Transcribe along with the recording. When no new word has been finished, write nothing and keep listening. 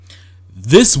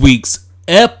This week's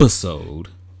episode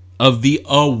of the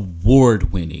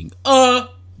award-winning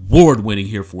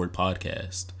Here For It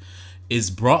podcast is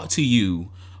brought to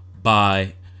you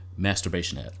by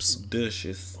masturbation apps.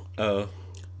 Douches. No.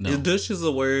 Is douches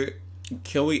a word?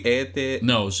 Can we add that?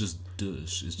 No, it's just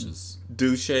douche. It's just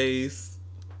douches.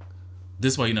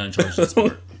 This is why you're not in charge of this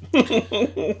part.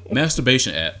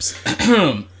 Masturbation apps.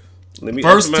 Let me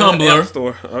First open my Tumblr. App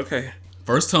Store. Okay.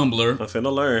 First Tumblr. I'm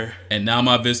finna learn. And now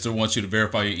my visitor wants you to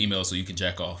verify your email so you can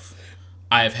jack off.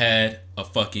 I have had a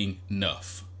fucking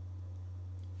enough.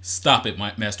 Stop it,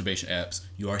 my masturbation apps.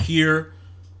 You are here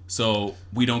so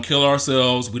we don't kill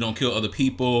ourselves. We don't kill other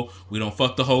people. We don't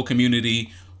fuck the whole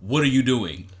community. What are you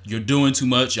doing? You're doing too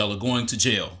much. Y'all are going to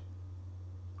jail.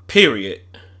 Period.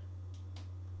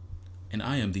 And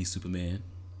I am the Superman.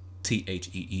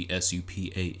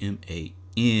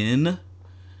 TheeSupaman.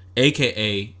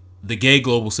 AKA the gay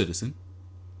global citizen.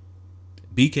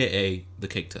 BKA the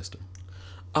cake tester.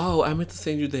 Oh, I meant to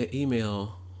send you that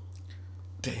email.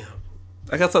 Damn.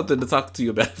 I got something to talk to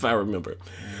you about if I remember.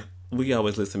 We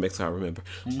always listen back so I remember.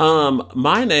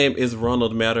 My name is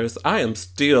Ronald Matters. I am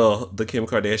still the Kim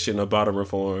Kardashian of bottom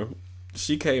reform.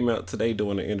 She came out today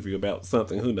doing an interview about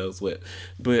something, who knows what.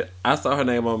 But I saw her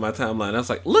name on my timeline. I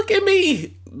was like, look at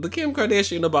me, the Kim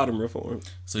Kardashian of bottom reform.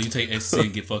 So you take ecstasy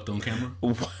and get fucked on camera?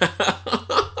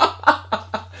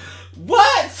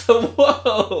 What?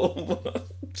 Whoa.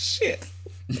 Shit.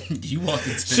 You walked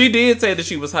into She did say that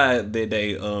she was high that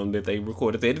day that they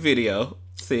recorded that video.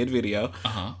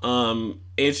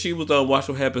 And she was on Watch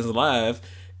What Happens Live,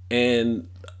 and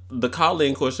the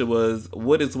call-in question was,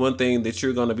 what is one thing that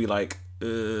you're gonna be like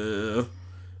weird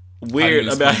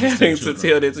about having to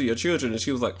tell that to your children? And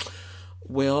she was like,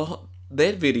 well,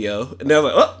 that video. And I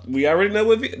was like, oh, we already know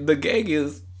what the gag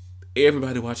is.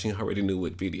 Everybody watching already knew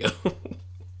what video.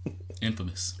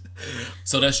 Infamous.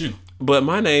 So that's you. But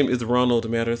my name is Ronald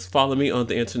Matters. Follow me on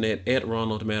the internet at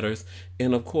Ronald Matters.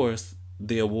 And of course,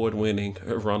 the award-winning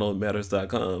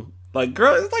RonaldMatters.com. Like,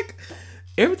 girl, it's like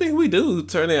everything we do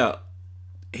turn out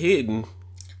hidden.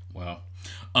 Wow.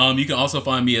 You can also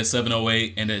find me at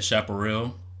 708 and at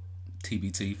Chaparral.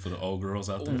 TBT for the old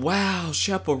girls out there. Wow,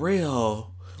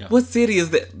 Chaparral. Yeah. What city is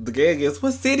that? The gag is,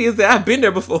 what city is that? I've been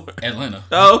there before. Atlanta.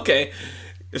 Oh, okay.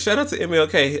 Shout out to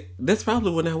MLK. That's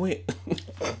probably when I went.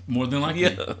 More than likely.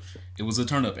 Yeah. It was a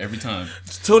turn up every time.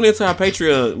 Tune into our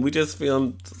Patreon. We just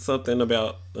filmed something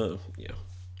about,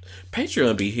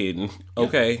 Patreon be hidden.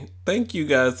 Okay. Yeah. Thank you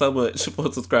guys so much for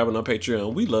subscribing on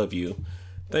Patreon. We love you.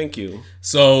 Thank you.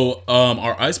 So,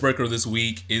 our icebreaker this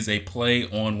week is a play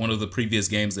on one of the previous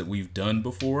games that we've done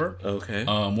before. Okay.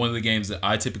 One of the games that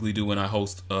I typically do when I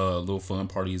host little fun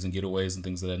parties and getaways and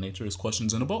things of that nature is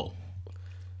Questions in a Bowl.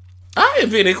 I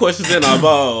invented Questions in a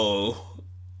Bowl.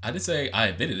 I didn't say I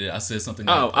invented it. I said something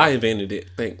like I invented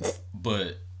it. Thanks.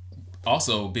 But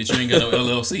also, bitch, you ain't got no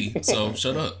LLC, so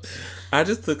shut up. I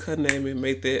just took her name and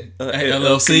made that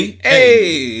LLC.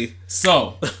 Hey.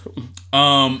 So,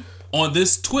 on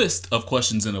this twist of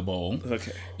Questions in a Bowl,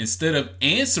 okay, instead of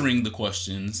answering the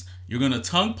questions, you're going to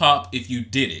tongue pop if you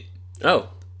did it. Oh.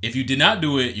 If you did not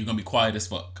do it, you're going to be quiet as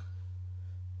fuck.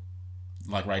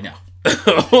 Like right now.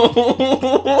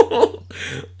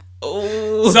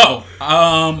 So,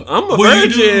 I'm a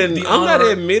virgin. I'm not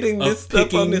admitting this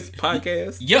stuff on this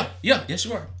podcast. Yes,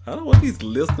 you are. I don't want these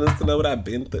listeners to know what I've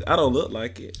been through. I don't look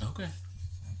like it. Okay.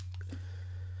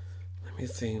 Let me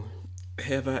see.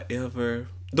 Have I ever...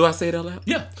 Do I say it out loud?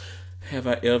 Yeah. Have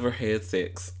I ever had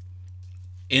sex?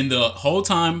 In the whole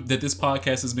time that this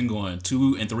podcast has been going,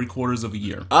 2 3/4 of a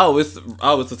year. Oh, it's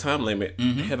a time limit.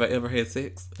 Mm-hmm. Have I ever had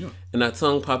sex? Yeah. And I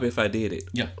tongue pop if I did it.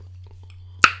 Yeah.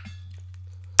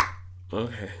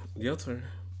 Okay, your turn.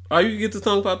 Oh, you get the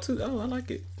tongue pop too? Oh, I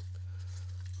like it.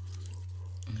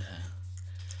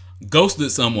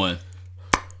 Ghosted someone.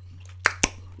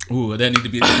 Ooh, that need to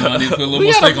be. I need to put a little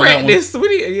more steak on that one.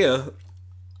 Yeah.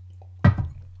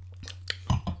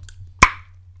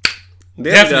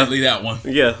 Definitely that one.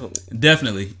 Yeah.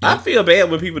 Definitely. I feel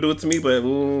bad when people do it to me, but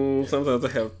sometimes I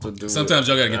have to do it. Sometimes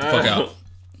y'all gotta get the fuck out.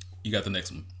 You got the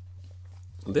next one.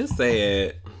 This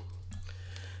sad.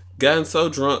 Gotten so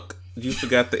drunk, you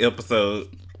forgot the episode.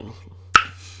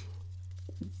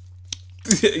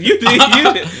 You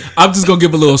did. I'm just gonna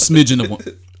give a little smidgen of one.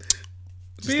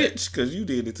 Bitch, because you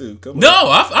did it too. Come on. No,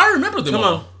 I remember them all.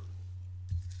 Come on.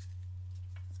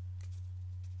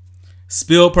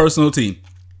 Spill personal tea.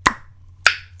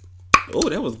 Oh,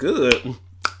 that was good.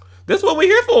 That's what we're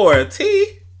here for.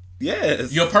 Tea.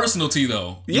 Yes. Your personal tea,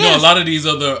 though. Yes. You know, a lot of these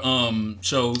other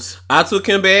shows. I took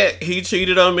him back. He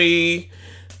cheated on me.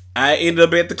 I ended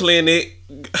up at the clinic.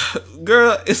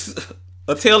 Girl, it's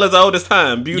A tale as old as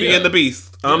time. Beauty Yeah. and the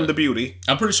Beast. I'm Yeah. the beauty.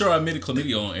 I'm pretty sure I admitted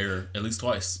chlamydia on air at least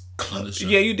twice on this show.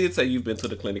 Yeah, you did say you've been to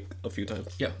the clinic a few times.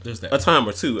 Yeah, there's that. A time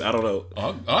or two. I don't know.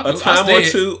 I A time or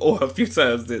stay- two or a few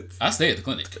times. I stay at the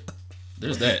clinic.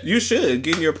 There's that. You should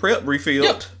get your prep refilled.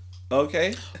 Yep.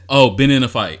 Okay. Oh, been in a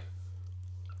fight.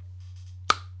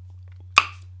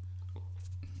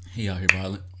 He out here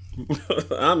violent.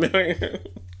 I'm here.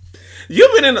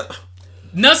 You've been in a...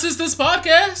 Not since this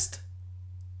podcast.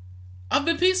 I've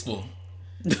been peaceful.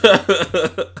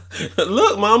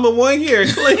 Look, mama, 1 year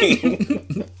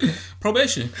clean.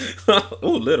 Probation.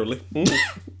 Oh, literally.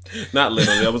 Not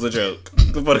literally. That was a joke.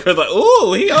 But it was like,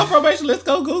 ooh, he on probation. Let's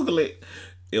go Google it.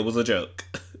 It was a joke.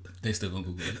 They still gonna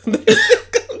Google it.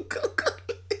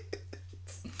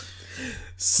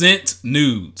 Sent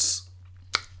nudes.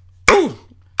 Ooh,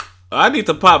 I need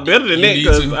to pop better than You that need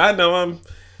because to. I know I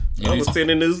need was to.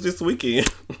 sending news this weekend.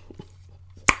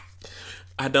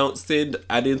 I didn't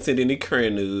send any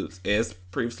current nudes as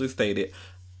previously stated.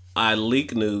 I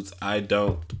leak nudes. I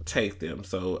don't take them.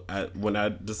 So when I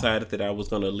decided that I was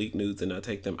going to leak nudes and not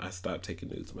take them, I stopped taking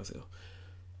nudes myself.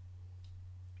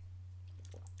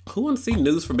 Who wants to see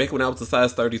nudes from back when I was a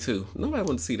size 32? Nobody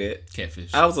wants to see that.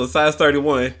 Catfish. I was a size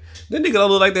 31. That nigga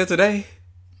don't look like that today.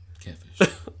 Catfish.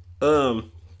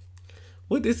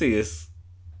 What this is?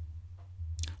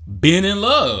 Been in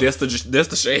love. That's the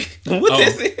shade. What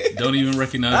this is? Don't even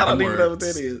recognize I don't the even know what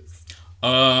that is.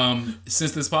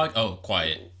 Since this podcast. Oh,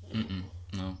 quiet.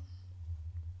 No.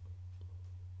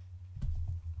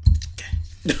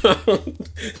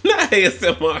 Not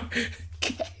ASMR.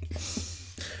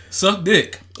 Suck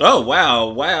dick. Oh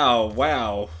wow.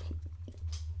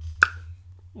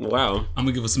 I'm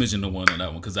gonna give a smidgen to one on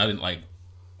that one because I didn't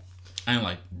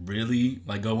really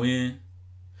go in.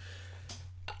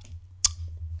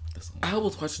 I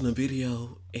was watching a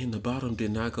video and the bottom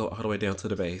did not go all the way down to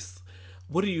the base.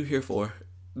 What are you here for?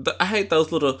 I hate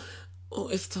those little. Oh,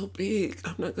 it's so big.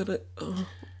 I'm not gonna.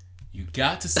 You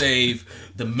got to save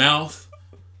the mouth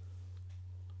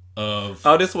of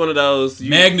Oh, this one of those.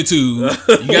 magnitude.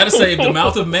 You got to save the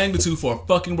mouth of magnitude for a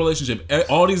fucking relationship.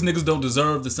 All these niggas don't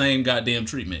deserve the same goddamn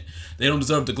treatment. They don't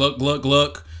deserve the gluck gluck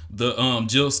gluck. The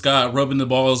Jill Scott rubbing the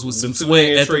balls with some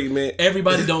sweat at treatment.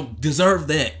 Everybody don't deserve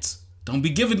that. Don't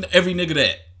be giving every nigga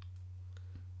that.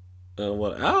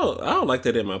 Well, I don't like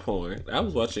that in my porn. I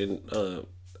was watching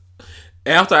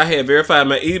after I had verified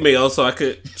my email so I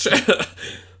could.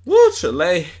 Woo,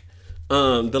 Chile.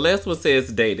 The last one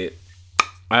says dated.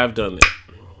 I've done that.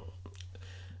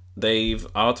 They've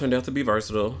all turned out to be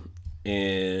versatile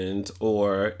and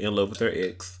or in love with their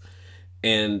ex.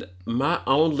 And my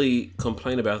only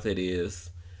complaint about that is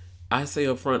I say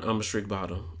up front I'm a strict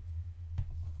bottom.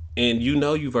 And you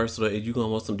know you versatile and you gonna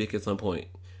want some dick at some point.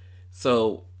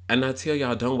 So, and I tell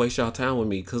y'all don't waste y'all time with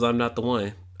me because I'm not the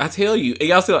one. I tell you. And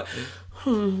y'all say like,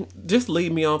 just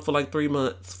leave me on for like 3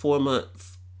 months, 4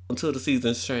 months until the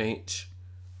seasons change.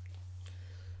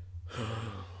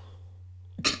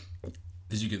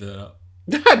 Did you get that out?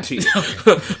 I did.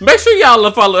 Make sure y'all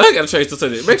follow. I gotta change the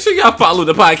subject. Make sure y'all follow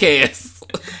the podcast.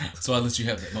 So I'll let you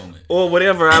have that moment. Or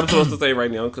whatever I'm supposed to say right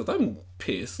now because I'm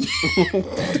pissed.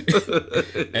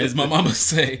 As my mama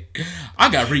say,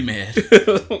 I got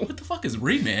remad. What the fuck is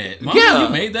remad? Mama, Yeah. you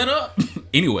made that up?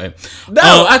 Anyway.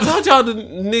 No, I told y'all the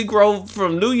Negro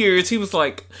from New Year's, he was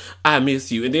like, I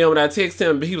miss you. And then when I text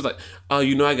him, he was like, oh,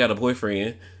 you know I got a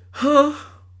boyfriend. Huh?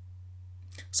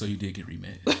 So you did get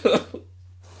remad.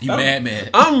 You mad.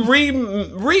 I'm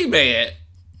re-mad.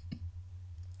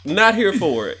 Not here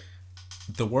for it.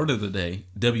 The word of the day,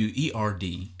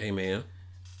 WERD, Amen.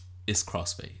 is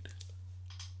crossfade.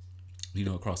 You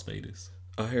know what crossfade is?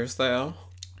 A hairstyle?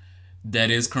 That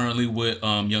is currently what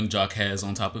Young Jock has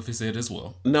on top of his head as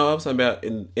well. No, I was talking about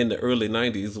in the early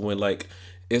 90s when like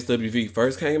SWV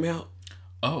first came out.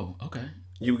 Oh, okay.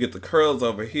 You would get the curls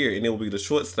over here and it would be the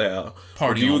short style.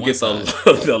 Party you on would one get side.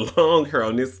 the long hair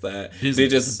on this side. Business. Then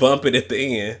just bump it at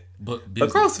the end. But A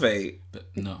business. crossfade.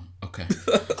 No, okay.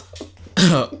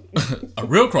 A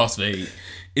real crossfade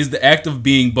is the act of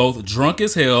being both drunk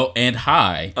as hell and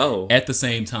high at the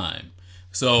same time.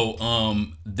 So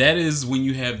that is when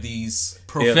you have these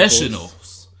professionals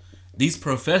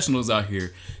out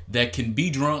here that can be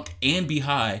drunk and be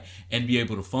high and be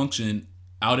able to function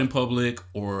out in public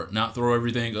or not throw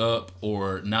everything up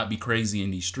or not be crazy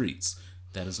in these streets.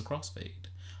 That is a crossfade.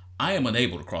 I am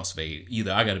unable to crossfade.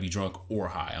 Either I got to be drunk or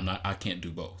high. I can't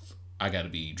do both. I got to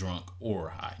be drunk or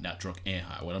high, not drunk and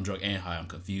high. When I'm drunk and high, I'm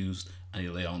confused. I need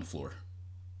to lay on the floor.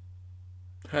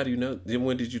 How do you know? Then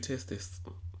when did you test this?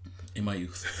 In my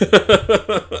youth.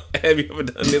 Have you ever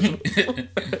done this before?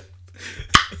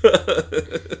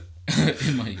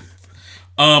 In my youth.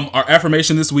 Our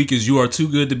affirmation this week is: you are too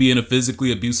good to be in a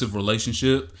physically abusive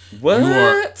relationship. What? You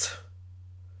are,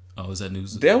 oh, is that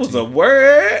news? That was a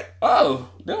word. Oh,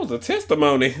 that was a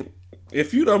testimony.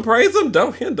 If you don't praise him,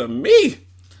 don't hinder me.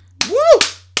 Woo!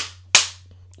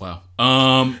 Wow.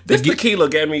 This tequila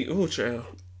got me. Ooh, child.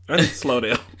 I need to slow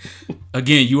down.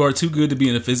 Again, you are too good to be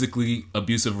in a physically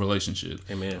abusive relationship.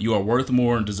 Amen. You are worth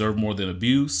more and deserve more than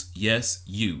abuse. Yes,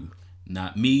 you.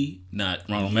 Not me, not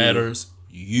Ronald Matters.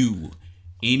 You.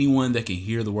 Anyone that can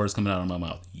hear the words coming out of my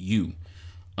mouth. You.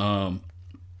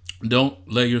 Don't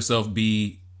let yourself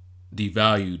be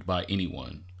devalued by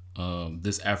anyone.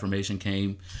 This affirmation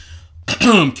came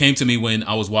to me when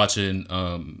I was watching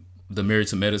the Married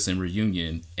to Medicine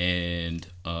reunion, and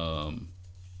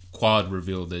Quad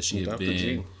revealed that she had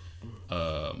been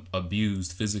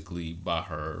abused physically by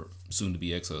her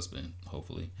soon-to-be ex-husband,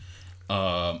 hopefully.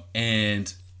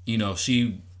 And, you know,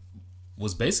 she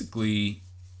was basically,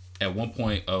 at one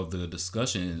point of the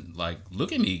discussion, like,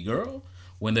 look at me, girl,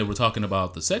 when they were talking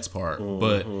about the sex part. Mm-hmm.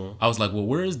 But I was like, well,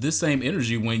 where is this same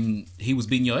energy when he was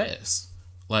beating your ass?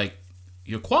 Like,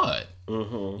 you're Quad.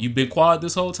 Mm-hmm. You've been Quad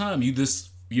this whole time.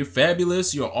 You're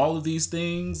fabulous. You're all of these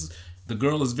things. The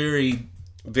girl is very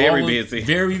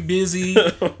busy,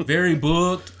 very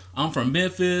booked. I'm from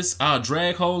Memphis. I'll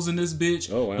drag hoes in this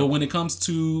bitch. Oh, wow. But when it comes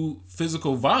to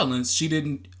physical violence, she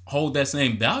didn't hold that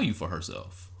same value for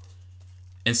herself.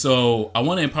 And so I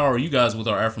want to empower you guys with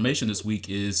our affirmation this week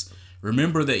is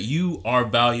remember that you are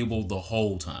valuable the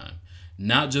whole time.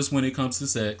 Not just when it comes to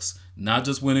sex, not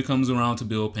just when it comes around to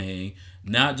bill paying,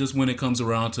 not just when it comes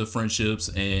around to friendships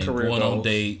and career going goals. On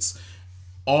dates,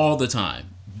 all the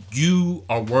time. You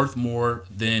are worth more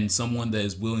than someone that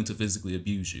is willing to physically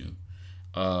abuse you.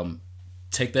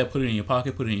 Take that, put it in your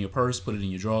pocket, put it in your purse, put it in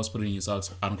your drawers, put it in your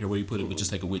socks. I don't care where you put it, but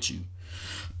just take it with you.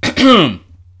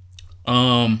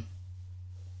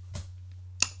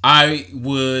 I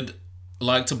would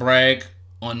like to brag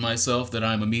on myself that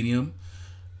I'm a medium.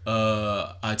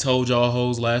 I told y'all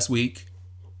hoes last week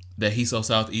that He So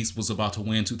Southeast was about to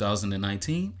win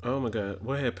 2019. Oh my God,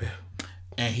 what happened?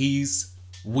 And he's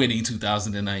winning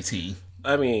 2019.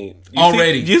 I mean,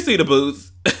 you see the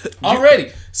boots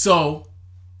already. So,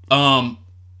 on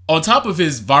top of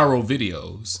his viral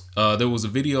videos, there was a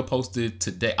video posted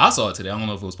today. I saw it today. I don't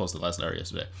know if it was posted last night or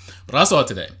yesterday, but I saw it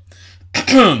today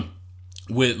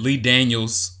with Lee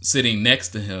Daniels sitting next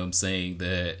to him, saying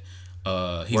that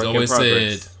he's always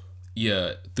said,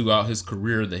 throughout his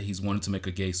career that he's wanted to make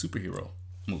a gay superhero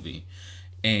movie.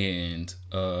 And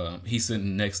he's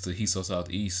sitting next to He So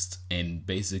Southeast and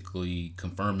basically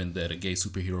confirming that a gay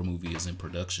superhero movie is in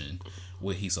production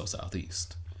with He So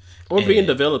Southeast. Or being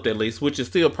developed at least, which is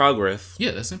still progress.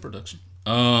 Yeah, that's in production.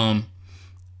 And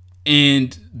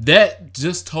that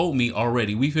just told me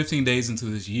already, we 15 days into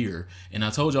this year, and I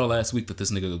told y'all last week that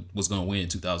this nigga was going to win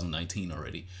 2019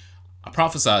 already. I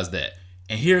prophesized that.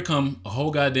 And here come a whole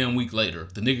goddamn week later,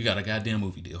 the nigga got a goddamn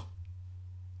movie deal.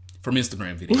 From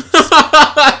Instagram videos.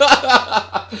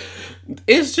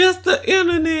 It's just the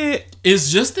internet.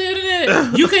 It's just the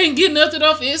internet. You can't get nothing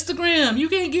off of Instagram. You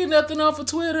can't get nothing off of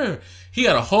Twitter. He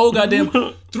got a whole goddamn...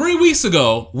 3 weeks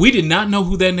ago, we did not know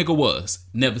who that nigga was.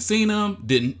 Never seen him.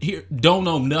 Didn't hear. Don't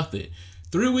know nothing.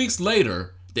 3 weeks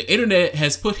later, the internet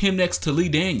has put him next to Lee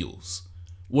Daniels.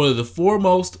 One of the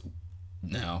foremost...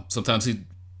 Now, sometimes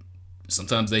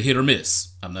they hit or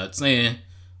miss. I'm not saying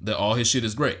that all his shit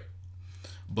is great.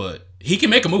 But he can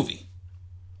make a movie.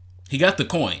 He got the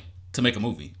coin to make a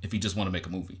movie if he just want to make a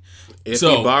movie. If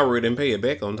he borrow it and pay it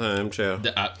back on time, child.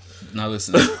 Now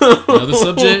listen, another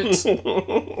subject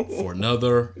for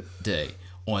another day.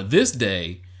 On this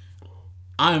day,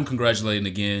 I am congratulating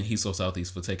again He So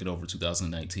Southeast for taking over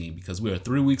 2019 because we are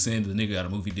 3 weeks in. The nigga got a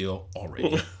movie deal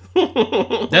already.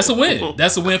 That's a win.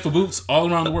 That's a win for Boots all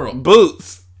around the world.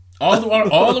 Boots. All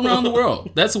around the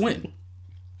world. That's a win.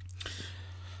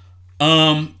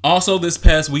 Also this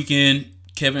past weekend,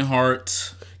 Kevin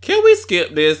Hart. Can we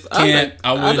skip this? I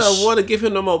don't want to give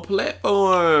him no more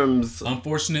platforms.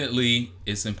 Unfortunately,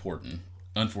 it's important.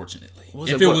 Unfortunately,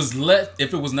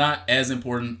 if it was not as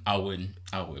important, I wouldn't.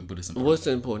 But it's important. What's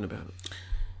important about it?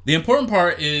 The important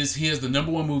part is he has the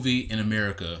 #1 movie in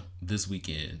America this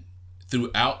weekend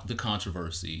throughout the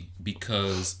controversy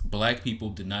because black people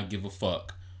did not give a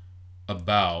fuck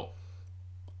about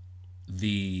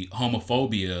the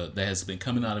homophobia that has been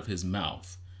coming out of his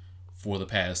mouth for the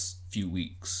past few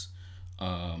weeks.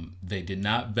 They did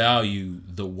not value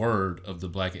the word of the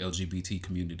black LGBT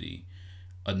community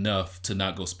enough to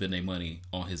not go spend their money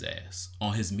on his ass,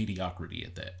 on his mediocrity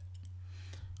at that.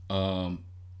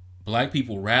 Black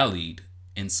people rallied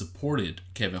and supported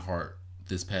Kevin Hart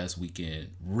this past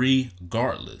weekend,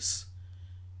 regardless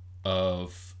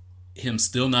of him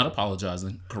still not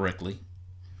apologizing correctly,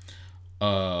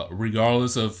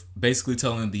 regardless of basically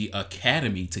telling the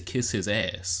Academy to kiss his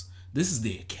ass. This is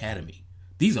the Academy.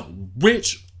 These are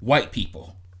rich white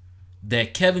people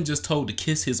that Kevin just told to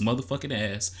kiss his motherfucking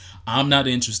ass. I'm not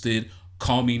interested.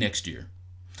 Call me next year.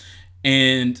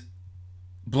 And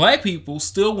black people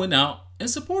still went out and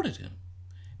supported him.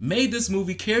 Made this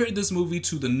movie, carried this movie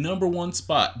to the #1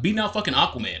 spot. Beating out fucking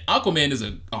Aquaman. Aquaman is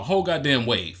a whole goddamn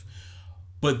wave.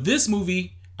 But this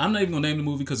movie, I'm not even gonna name the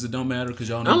movie because it don't matter because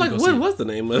y'all know. I'm like, what was the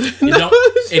name of it?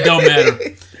 It don't matter.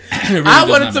 Really I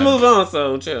wanted to move on,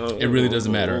 so it really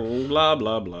doesn't matter. Blah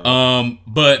blah blah.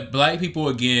 But black people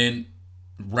again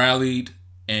rallied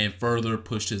and further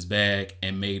pushed his bag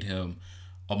and made him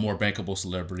a more bankable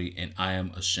celebrity, and I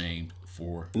am ashamed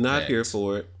for not that. here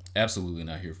for it. Absolutely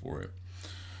not here for it.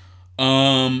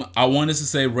 I wanted to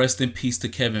say rest in peace to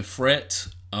Kevin Fret.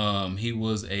 He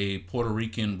was a Puerto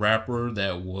Rican rapper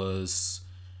that was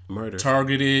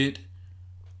targeted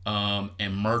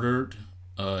and murdered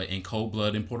in cold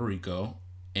blood in Puerto Rico,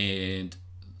 and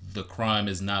the crime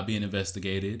is not being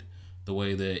investigated the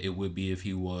way that it would be if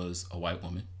he was a white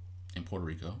woman in Puerto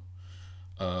Rico.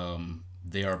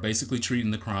 They are basically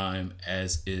treating the crime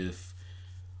as if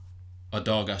a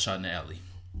dog got shot in the alley.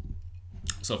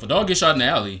 So if a dog gets shot in the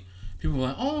alley, people are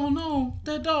like, oh no,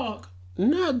 that dog.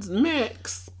 Not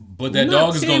Max. But that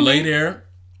dog is going to lay there.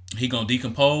 He going to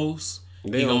decompose.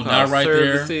 He going to die right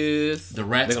there. The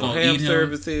rat's going to eat him.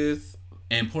 Services.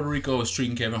 And Puerto Rico is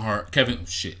treating Kevin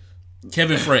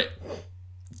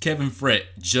Fret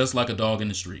just like a dog in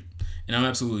the street. And I'm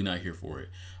absolutely not here for it.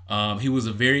 He was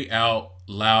a very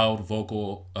loud,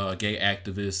 vocal gay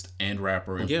activist and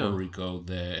rapper in Puerto Rico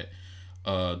that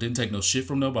didn't take no shit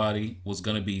from nobody, was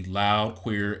going to be loud,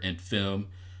 queer, and femme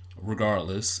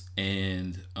regardless.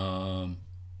 And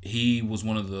he was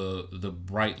one of the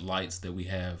bright lights that we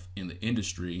have in the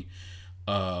industry,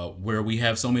 where we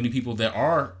have so many people that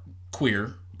are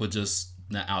queer but just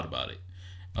not out about it.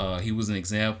 He was an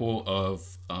example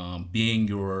of being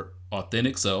your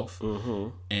authentic self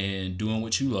and doing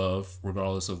what you love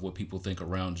regardless of what people think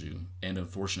around you. And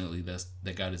unfortunately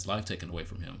that got his life taken away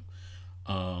from him.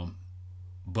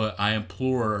 But I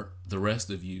implore the rest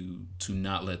of you to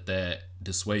not let that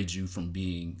dissuade you from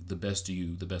being the best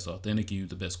you, the best authentic you,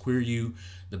 the best queer you,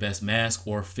 the best mask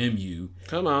or femme you.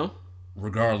 Come on.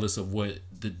 Regardless of what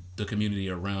the community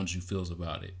around you feels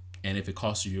about it. And if it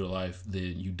costs you your life,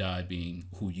 then you die being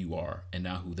who you are and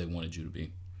not who they wanted you to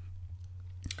be.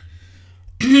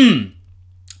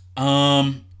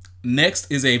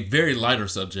 Next is a very lighter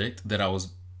subject that I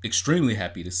was extremely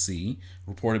happy to see,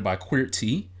 reported by Queer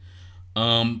T.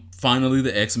 Finally,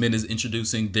 the X-Men is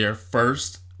introducing their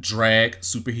first drag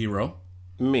superhero.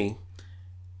 Me.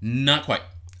 Not quite.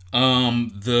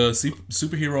 The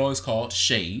superhero is called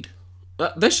Shade.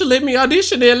 They should let me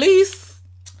audition at least.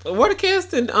 What are the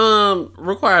casting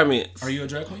requirements? Are you a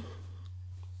drag queen?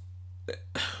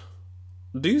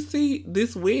 Do you see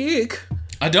this wig?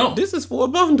 I don't. This is 4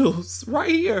 bundles right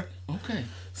here. Okay.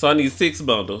 So I need 6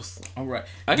 bundles. All right.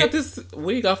 I got this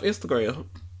wig off Instagram.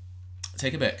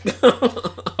 Take it back.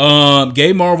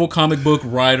 Gay Marvel comic book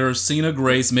writer Cena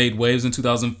Grace made waves in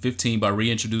 2015 by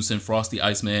reintroducing Frosty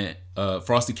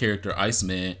character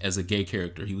Iceman as a gay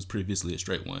character. He was previously a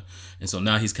straight one, and so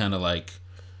now he's kind of like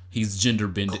he's gender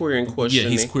bended. Queer and questioning.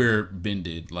 Yeah, he's queer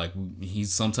bended. Like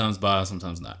he's sometimes bi,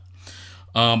 sometimes not.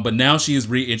 But now she has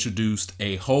reintroduced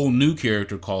a whole new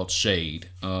character called Shade.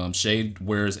 Shade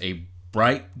wears a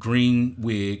bright green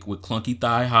wig with clunky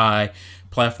thigh-high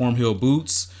platform heel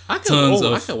boots, tons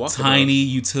of tiny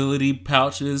utility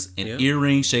pouches, and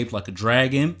earrings shaped like a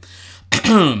dragon.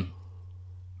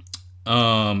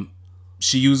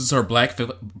 She uses her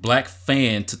black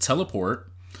fan to teleport.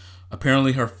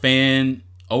 Apparently, her fan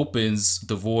opens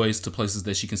the voids to places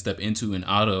that she can step into and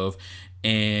out of,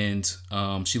 and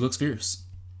she looks fierce.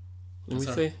 Let me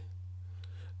see.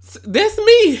 That's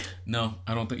me. No,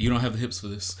 I don't think you don't have the hips for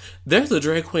this. There's a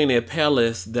drag queen at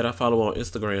Palace that I follow on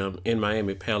Instagram in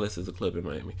Miami. Palace is a club in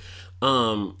Miami.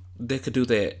 That could do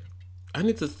that. I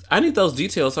need those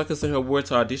details so I can send her word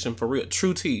to audition for real.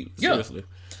 True T. Seriously.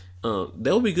 That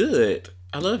would be good.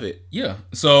 I love it. Yeah.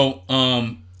 So,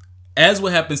 as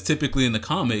what happens typically in the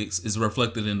comics is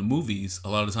reflected in the movies a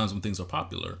lot of times when things are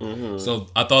popular. Mm-hmm. So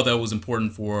I thought that was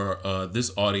important for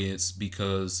this audience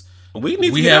because we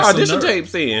need to get audition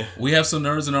tapes in. We have some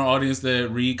nerds in our audience that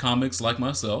read comics like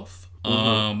myself.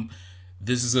 Mm-hmm.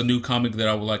 This is a new comic that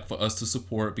I would like for us to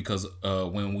support because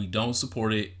when we don't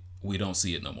support it, we don't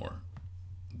see it no more.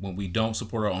 when we don't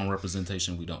support our own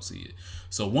representation, we don't see it.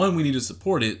 So one, we need to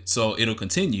support it so it'll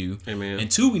continue. Amen.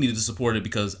 And two, we need to support it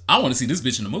because I want to see this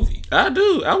bitch in the movie. I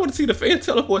do. I want to see the fan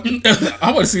teleport.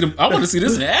 I want to see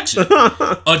this in action.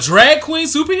 A drag queen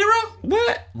superhero?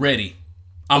 What? Ready.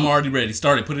 I'm already ready.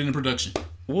 Started. Put it in production.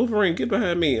 Wolverine, get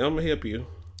behind me. I'm gonna help you.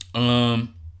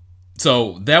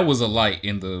 So that was a light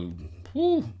in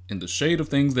the shade of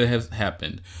things that have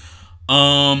happened.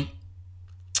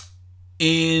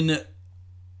 In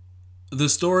the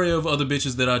story of other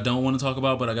bitches that I don't want to talk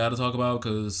about, but I gotta talk about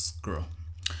because, girl,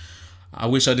 I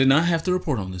wish I did not have to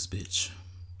report on this bitch,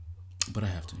 but I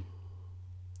have to.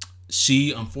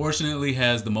 She unfortunately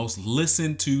has the most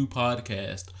listened to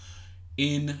podcast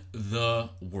in the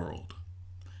world.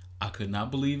 I could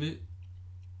not believe it.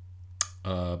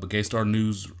 But Gay Star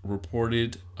News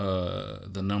reported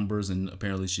the numbers, and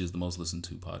apparently she is the most listened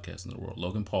to podcast in the world.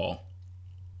 Logan Paul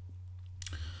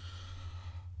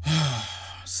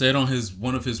said on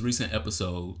one of his recent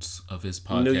episodes of his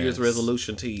podcast, New Year's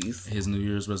resolution tease. His New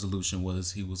Year's resolution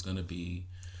was he was going to be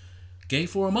gay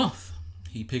for a month.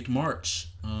 He picked March.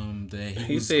 That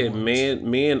he said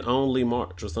men only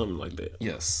March or something like that.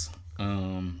 Yes.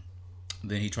 Then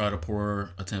he tried a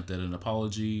poor attempt at an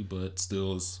apology, but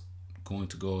still is going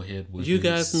to go ahead with you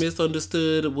guys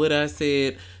misunderstood what I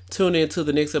said. Tune in to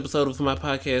the next episode of my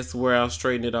podcast where I'll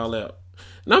straighten it all out.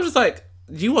 And I'm just like,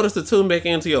 you want us to tune back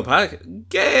into your podcast?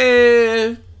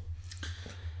 Yeah.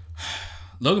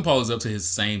 Logan Paul is up to his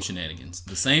same shenanigans.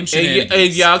 The same shenanigans.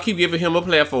 And y'all keep giving him a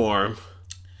platform.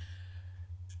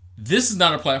 This is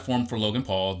not a platform for Logan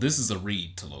Paul. This is a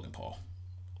read to Logan Paul.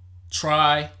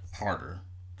 Try harder.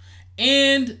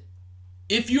 And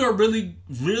if you are really,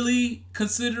 really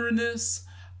considering this,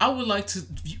 I would like to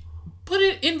put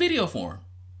it in video form.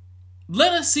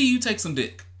 Let us see you take some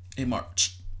dick in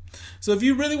March. So if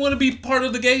you really want to be part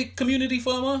of the gay community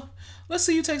for a month, let's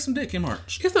see you take some dick in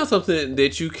March. It's not something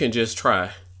that you can just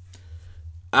try.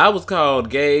 I was called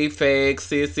gay, fag,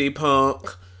 sissy,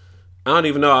 punk. I don't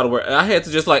even know how to word. I had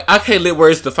to just I can't let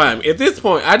words define me. At this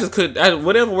point, I just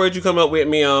whatever word you come up with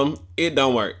me, it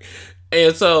don't work.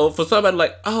 And so for somebody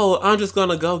like, oh, I'm just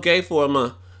gonna go gay for a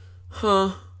month,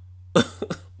 huh?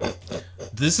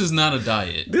 This is not a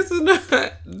diet. This is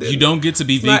not. You don't get to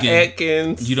be vegan. Not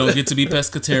Atkins. You don't get to be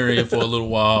pescatarian for a little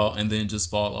while and then just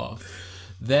fall off.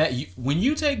 When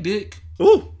you take dick,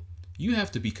 ooh, you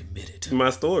have to be committed.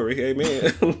 My story,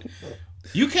 amen.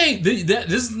 You can't. This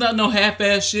is not no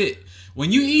half-ass shit.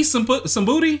 When you eat some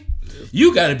booty,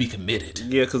 you got to be committed.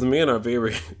 Yeah, because men are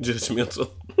very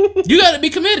judgmental. You got to be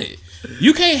committed.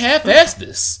 You can't half-ass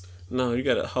this. No, you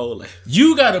got to hold it.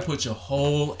 You got to put your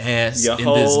whole ass in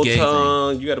this gay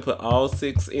thing. You got to put all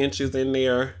 6 inches in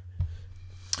there.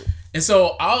 And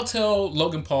so I'll tell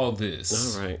Logan Paul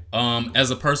this. All right. As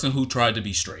a person who tried to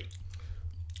be straight.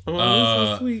 Oh, that's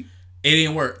so sweet. It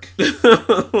didn't work.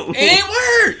 It ain't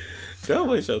work. Don't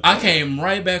waste your I time. came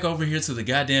right back over here to the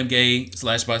goddamn gay /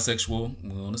 bisexual,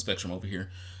 well, on the spectrum over here,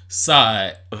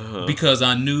 side because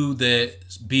I knew that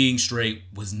being straight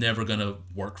was never going to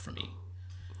work for me.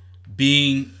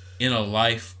 Being in a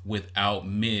life without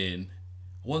men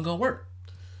wasn't going to work.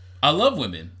 I love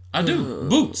women. I do.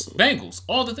 Boots, bangles,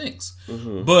 all the things.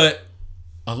 But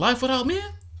a life without men,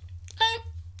 I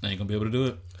ain't going to be able to do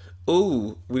it.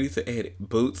 Ooh, we need to add it.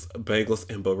 Boots, bangles,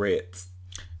 and barrettes.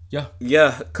 Yeah.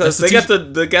 Yeah, because they got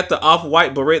the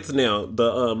off-white barrettes now.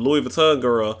 The Louis Vuitton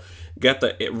girl got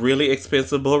the really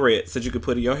expensive barrettes that you could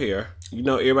put in your hair. You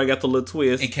know, everybody got the little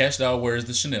twist. And Cash Doll wears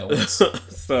the Chanel ones.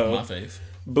 So, my fave.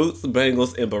 Boots,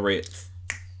 bangles, and barrettes.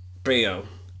 Bam.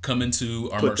 Coming to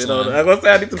our Put merch that line. I was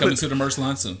gonna say Coming to the merch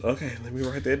line soon. Okay, let me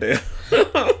write that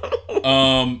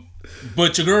down.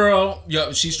 But your girl,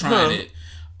 yeah, she's trying it.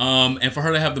 And for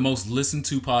her to have the most listened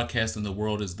to podcast in the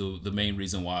world is the main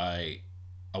reason why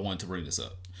I wanted to bring this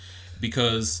up.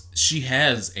 Because she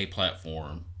has a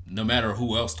platform, no matter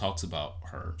who else talks about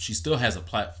her, she still has a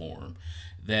platform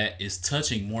that is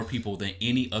touching more people than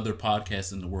any other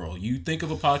podcast in the world. You think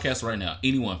of a podcast right now,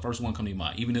 anyone, first one come to your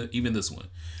mind, even this one.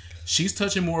 She's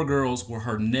touching more girls with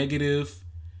her negative,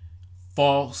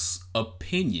 false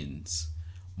opinions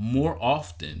more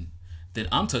often than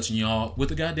I'm touching y'all with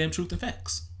the goddamn truth and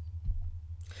facts.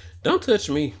 Don't touch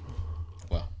me.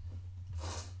 Well,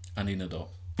 I need an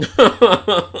adult.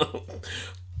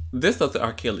 This is something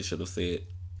R. Kelly should have said.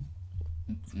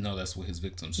 No, that's what his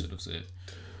victims should have said.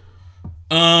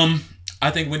 I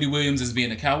think Wendy Williams is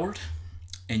being a coward,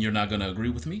 and you're not going to agree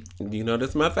with me. You know,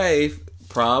 that's my fave.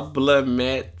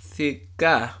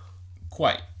 Problematica.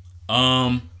 Quite.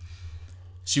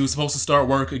 She was supposed to start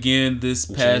work again this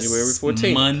past January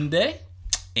 14th. Monday.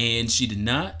 And she did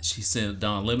not. She sent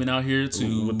Don Lemon out here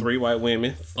to with 3 white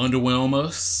women. underwhelm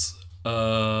us.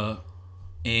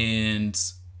 And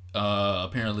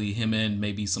apparently him and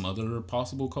maybe some other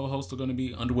possible co-hosts are going to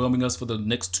be underwhelming us for the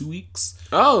next 2 weeks.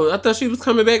 Oh, I thought she was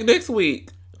coming back next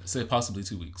week. I said possibly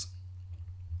 2 weeks.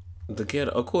 The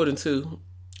ghetto, according to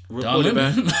Don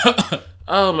Lemon.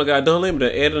 Oh my God, Don Lemon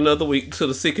to add another week to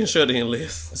the sick and shut-in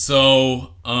list.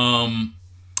 So,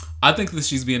 I think that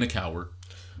she's being a coward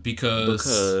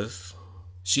because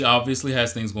she obviously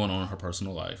has things going on in her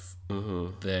personal life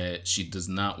that she does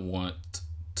not want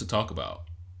to talk about.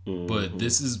 But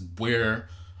this is where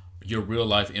your real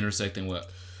life intersecting with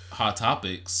Hot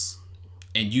Topics,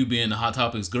 and you being the Hot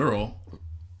Topics girl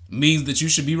means that you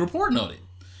should be reporting on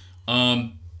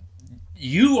it.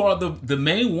 You are the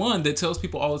main one that tells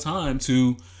people all the time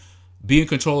to be in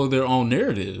control of their own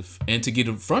narrative and to get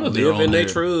in front of their own narrative. Live in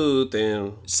their truth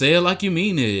and say it like you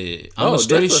mean it. I'm a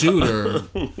straight shooter.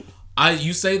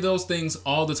 You say those things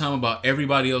all the time about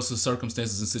everybody else's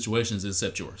circumstances and situations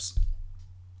except yours.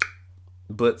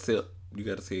 But still, you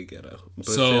gotta say it ghetto. But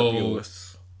so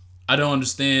yours. I don't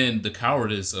understand the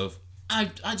cowardice of I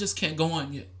just can't go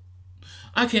on yet.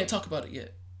 I can't talk about it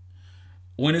yet.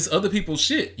 When it's other people's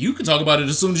shit, you can talk about it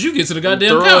as soon as you get to the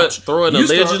goddamn couch. Throw it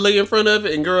allegedly in front of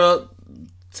it and girl,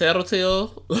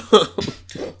 tattletale.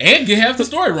 And get half the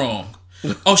story wrong.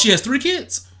 Oh, she has 3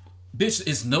 kids? Bitch,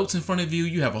 it's notes in front of you.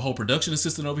 You have a whole production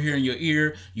assistant over here in your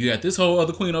ear. You got this whole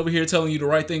other queen over here telling you the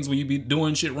right things when you be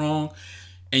doing shit wrong.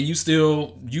 And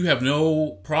you have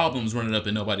no problems running up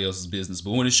in nobody else's business.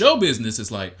 But when it's show business,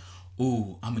 it's like,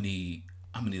 ooh, I'm gonna need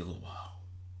a little while.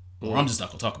 Or I'm just not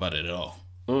gonna talk about it at all.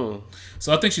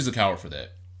 So I think she's a coward for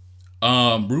that.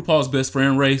 RuPaul's Best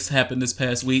Friend race happened this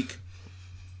past week.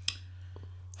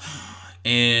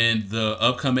 And the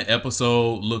upcoming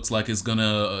episode looks like it's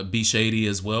gonna be shady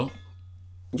as well.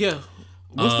 Yeah.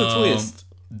 What's the twist?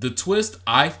 The twist,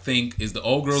 I think, is the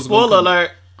old girls. Spoiler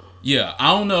alert. Yeah,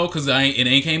 I don't know because it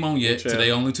ain't came on yet.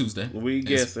 Today only Tuesday. We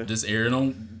guessing. This airing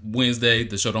on Wednesday.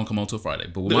 The show don't come on till Friday.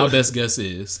 But what my best guess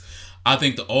is, I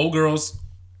think the old girls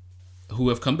who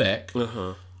have come back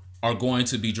are going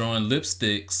to be drawing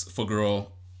lipsticks for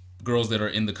girls that are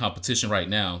in the competition right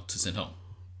now to send home.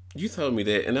 You told me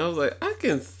that, and I was like, I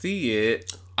can see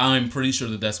it. I'm pretty sure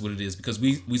that that's what it is because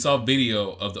we saw a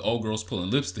video of the old girls pulling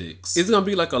lipsticks. Is it gonna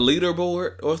be like a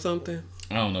leaderboard or something?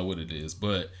 I don't know what it is,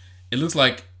 but it looks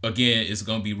like, again, it's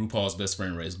gonna be RuPaul's Best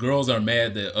Friend race. Girls are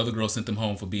mad that other girls sent them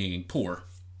home for being poor,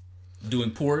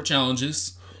 doing poor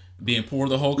challenges, being poor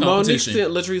the whole competition.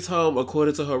 Monique sent Latrice home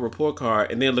according to her report card,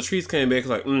 and then Latrice came back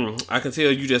like, I can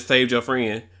tell you just saved your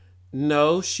friend.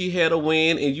 No, she had a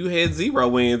win and you had 0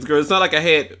 wins, girl. It's not like I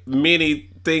had many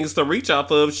things to reach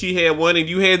off of. She had 1 and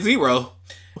you had 0.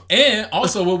 And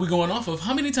also, what we going off of?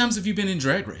 How many times have you been in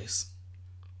Drag Race?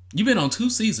 You've been on 2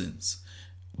 seasons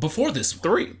before this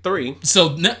one. 3.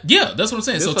 So yeah, that's what I'm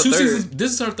saying. This so 2 her seasons.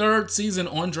 This is her 3rd season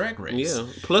on Drag Race. Yeah,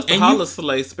 plus the Holla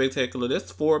Slay Spectacular.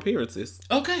 That's 4 appearances.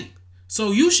 Okay,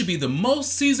 so you should be the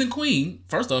most seasoned queen.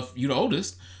 First off, you're the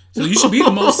oldest, so you should be the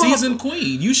most seasoned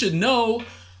queen. You should know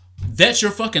that you're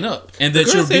fucking up and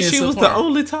that you're being she was subpar. the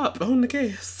only top on the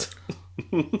cast.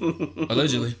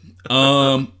 Allegedly.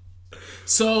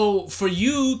 So for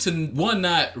you to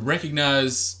not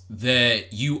recognize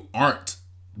that you aren't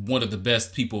one of the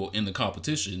best people in the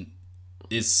competition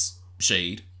is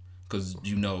shade because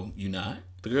you know you're not.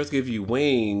 The girls give you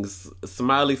wings,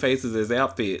 smiley faces as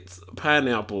outfits,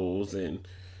 pineapples, and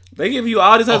they give you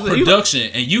all this other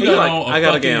production. And you got on I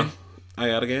got a gown. I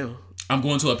got a gown. I'm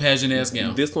going to a pageant ass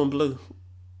gown. This one blue.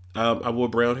 I wore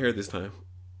brown hair this time.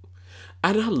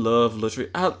 And I love Latrice.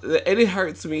 And it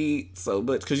hurts me so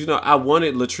much because, I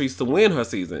wanted Latrice to win her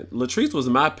season. Latrice was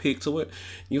my pick to win.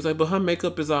 You was like, but her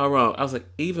makeup is all wrong. I was like,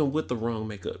 even with the wrong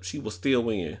makeup, she will still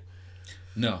win.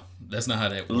 No, that's not how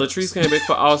that works. Latrice came back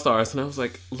for All Stars, and I was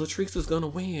like, Latrice is going to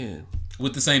win.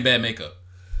 With the same bad makeup.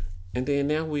 And then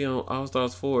now we on All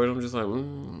Stars 4, and I'm just like,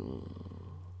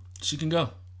 She can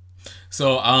go.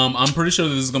 So I'm pretty sure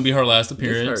this is gonna be her last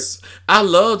appearance. I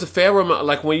love the Pheromone.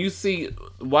 Like when you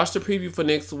watch the preview for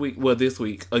next week, this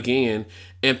week again,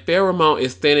 and Pheromone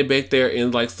is standing back there in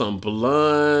like some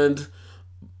blonde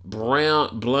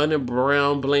and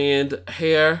brown blend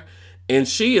hair, and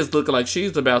she is looking like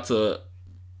she's about to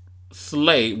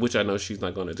slay, which I know she's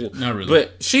not gonna do. Not really,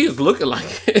 but she is looking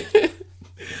like it.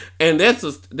 And that's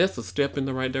a step in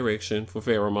the right direction for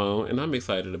Pheromone, and I'm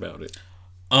excited about it.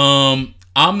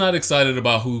 I'm not excited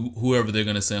about whoever they're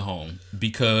gonna send home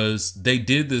because they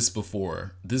did this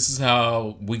before. This is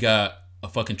how we got a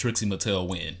fucking Trixie Mattel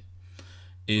win,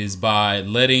 is by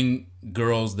letting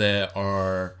girls that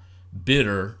are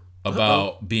bitter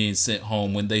about being sent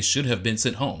home when they should have been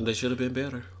sent home. They should have been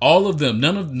better. All of them.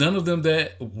 None of them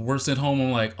that were sent home.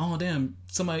 I'm like, oh damn,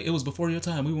 somebody. It was before your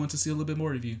time. We want to see a little bit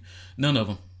more of you. None of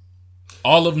them.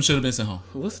 All of them should have been sent home.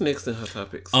 What's next in her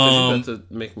topics? You're about to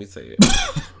make me say it.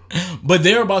 But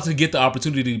they're about to get the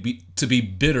opportunity to be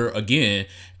bitter again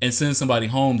and send somebody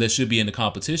home that should be in the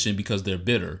competition because they're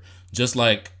bitter. Just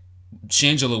like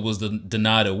Shangela was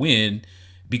denied a win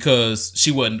because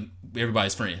she wasn't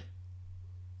everybody's friend.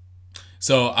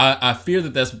 So I fear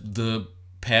that that's the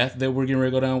path that we're getting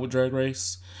ready to go down with Drag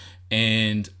Race.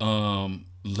 And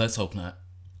let's hope not.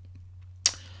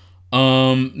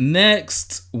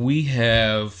 Next, we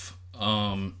have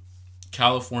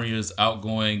California's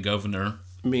outgoing governor.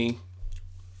 Me.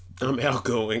 I'm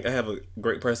outgoing. I have a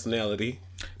great personality.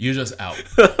 You're just out.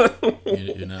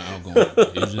 You're not outgoing.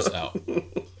 You're just out.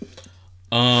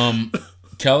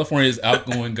 California's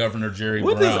outgoing governor Jerry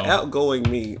Brown. What does outgoing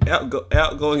mean?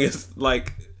 Outgoing is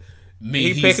like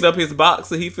he picking up his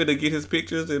box and he finna get his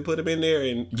pictures and put them in there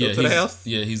and go to the house.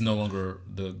 Yeah, he's no longer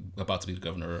about to be the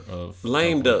governor of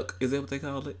lame duck. Is that what they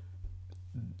call it?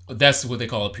 That's what they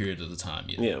call a period of the time.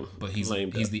 Yeah. But he's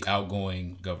the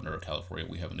outgoing governor of California.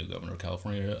 We have a new governor of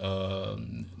California,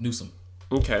 Newsom.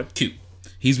 Okay. Cute.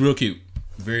 He's real cute.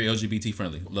 Very LGBT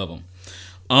friendly. Love him.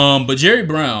 But Jerry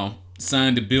Brown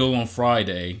signed a bill on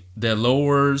Friday that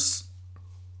lowers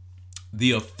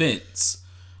the offense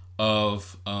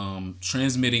of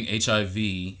transmitting HIV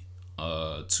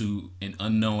to an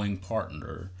unknowing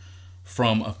partner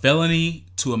from a felony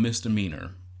to a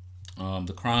misdemeanor.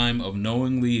 The crime of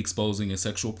knowingly exposing a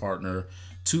sexual partner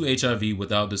to HIV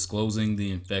without disclosing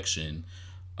the infection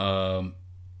from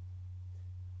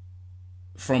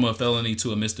a felony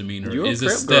to a misdemeanor is a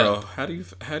step. Girl. How do you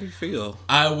feel?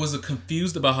 I was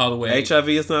confused about how the way HIV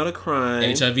is not a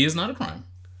crime. HIV is not a crime,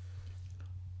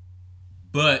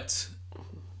 but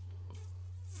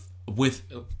with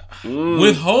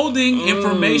withholding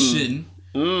information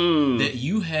that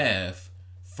you have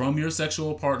from your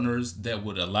sexual partners that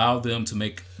would allow them to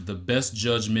make the best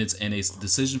judgments and a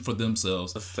decision for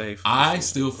themselves, I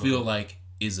still feel like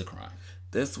is a crime.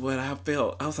 That's what I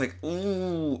felt. I was like,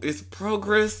 ooh, it's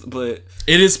progress, but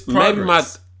it is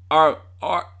progress. Maybe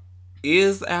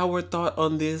is our thought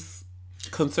on this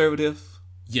conservative?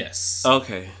 Yes.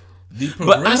 Okay.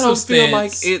 But I don't feel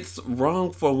like it's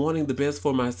wrong for wanting the best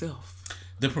for myself.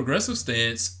 The progressive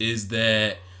stance is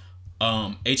that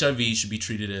HIV should be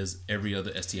treated as every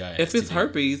other STI. If it's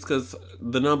herpes, because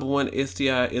the number one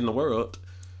STI in the world.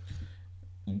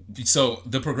 So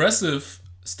the progressive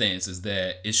stance is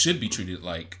that it should be treated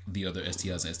like the other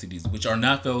STIs and STDs, which are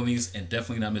not felonies and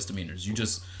definitely not misdemeanors.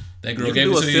 That girl gave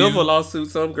it to you. Do a silver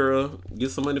lawsuit, some girl get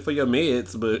some money for your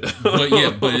meds, but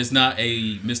but it's not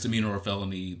a misdemeanor or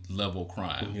felony level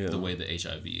crime the way the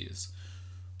HIV is.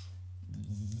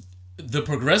 The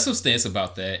progressive stance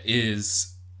about that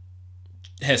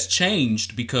has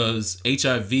changed because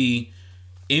HIV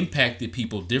impacted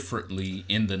people differently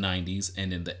in the 90s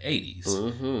and in the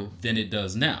 80s than it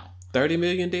does now. 30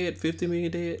 million dead, 50 million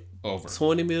dead, over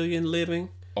 20 million living,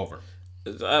 over.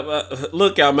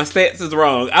 Look, y'all, my stats is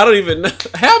wrong. I don't even know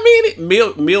how many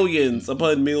millions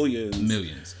upon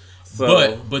millions.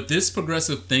 So, but this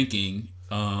progressive thinking,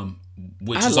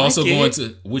 which is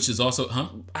also,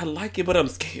 I like it, but I'm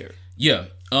scared. Yeah,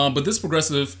 but this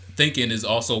progressive thinking is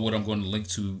also what I'm going to link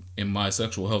to in my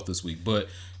sexual health this week. But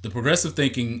the progressive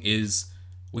thinking is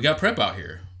we got PrEP out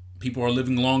here. People are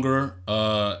living longer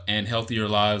and healthier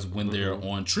lives when they're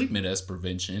on treatment as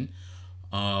prevention.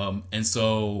 And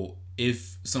so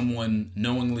if someone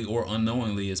knowingly or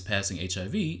unknowingly is passing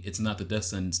HIV, it's not the death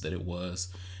sentence that it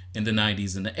was in the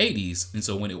 90s and the 80s. And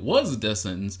so when it was a death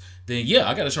sentence, then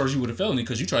I got to charge you with a felony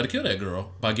because you tried to kill that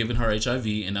girl by giving her HIV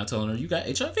and not telling her you got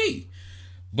HIV.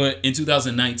 But in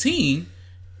 2019,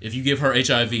 if you give her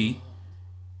HIV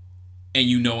and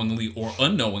you knowingly or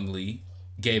unknowingly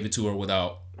gave it to her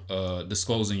without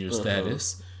disclosing your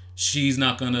status, she's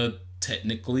not going to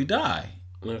technically die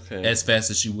as fast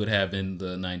as she would have in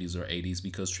the 90s or 80s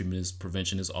because treatment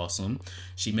prevention is awesome.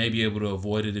 She may be able to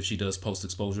avoid it if she does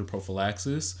post-exposure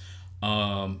prophylaxis.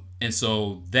 And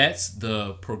so that's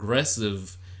the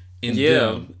progressive in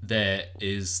them that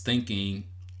is thinking,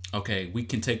 okay, we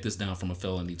can take this down from a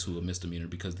felony to a misdemeanor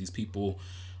because these people,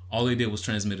 all they did was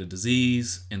transmit a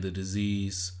disease, and the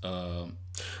disease...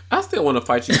 I still want to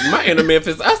fight you. My inner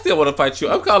Memphis, I still want to fight you.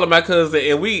 I'm calling my cousin,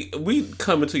 and we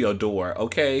coming to your door,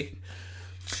 okay?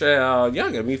 Child,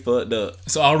 y'all got me fucked up.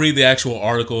 So I'll read the actual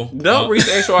article. Don't read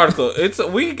the actual article.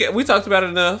 We talked about it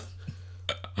enough.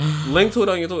 Link to it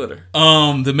on your Twitter.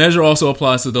 The measure also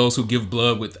applies to those who give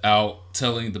blood without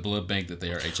telling the blood bank that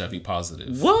they are HIV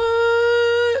positive.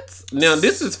 What? Now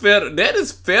this is federal. That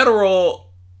is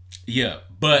federal Yeah,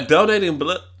 but donating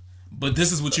blood.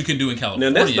 this is what you can do in Now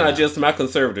California. that's not just my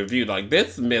conservative view. Like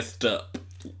that's messed up.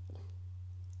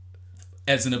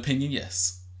 As an opinion,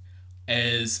 yes.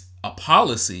 As a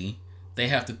policy, they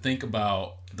have to think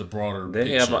about the broader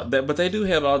They picture. have, but they do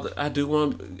have all. I do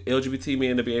want LGBT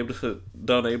men to be able to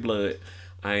donate blood.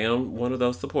 I am one of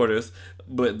those supporters,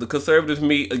 but the conservative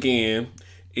me again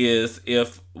is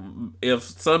if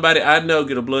somebody I know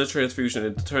get a blood transfusion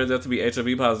and it turns out to be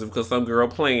HIV positive because some girl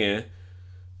playing,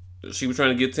 she was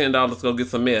trying to get $10 to go get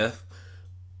some meth.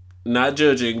 Not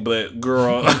judging, but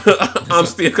girl, I'm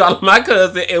still calling my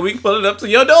cousin and we pull it up to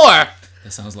your door.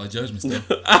 That sounds like judgment stuff.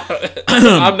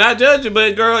 I'm not judging,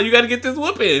 but girl, you got to get this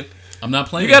whooping. I'm not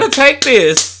playing. You got to take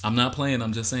this. I'm not playing.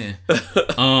 I'm just saying.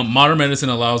 Modern medicine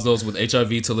allows those with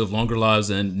HIV to live longer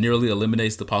lives and nearly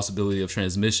eliminates the possibility of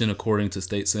transmission, according to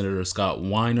State Senator Scott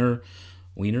Weiner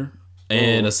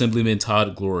and Assemblyman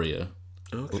Todd Gloria.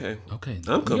 Okay.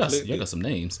 I'm complete. You got some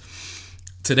names.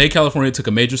 Today, California took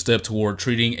a major step toward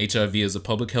treating HIV as a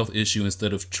public health issue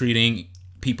instead of treating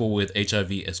people with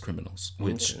HIV as criminals,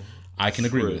 which I can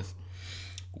agree with.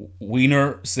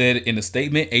 Weiner said in a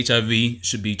statement, HIV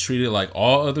should be treated like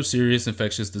all other serious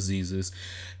infectious diseases,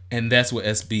 and that's what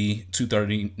SB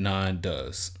 239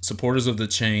 does. Supporters of the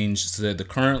change said the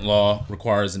current law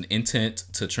requires an intent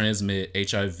to transmit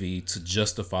HIV to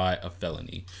justify a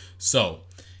felony. So,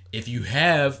 if you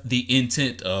have the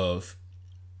intent of,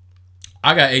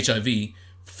 I got HIV,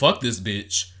 fuck this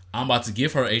bitch, I'm about to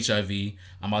give her HIV,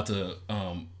 I'm about to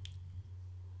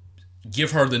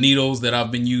give her the needles that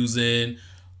I've been using,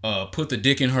 put the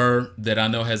dick in her that I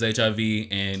know has HIV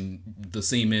and the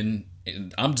semen.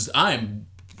 And I'm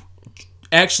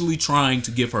actually trying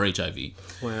to give her HIV.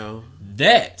 Wow.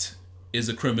 That is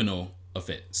a criminal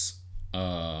offense.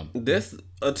 That's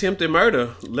attempted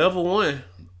murder, level 1.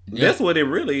 Yeah. That's what it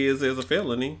really is a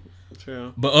felony.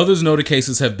 True. But others noted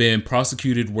cases have been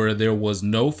prosecuted where there was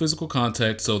no physical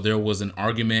contact, so there was an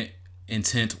argument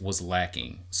intent was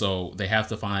lacking. So they have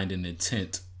to find an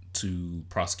intent to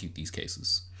prosecute these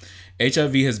cases.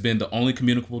 HIV has been the only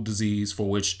communicable disease for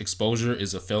which exposure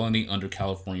is a felony under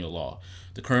California law.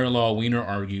 The current law, Weiner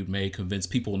argued, may convince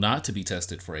people not to be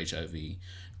tested for HIV.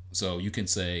 So you can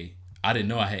say, I didn't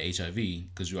know I had HIV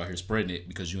because you're out here spreading it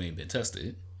because you ain't been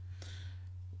tested.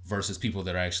 Versus people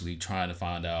that are actually trying to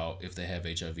find out if they have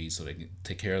HIV so they can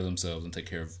take care of themselves and take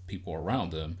care of people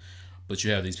around them. But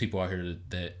you have these people out here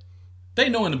that they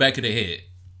know in the back of their head,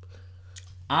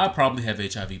 I probably have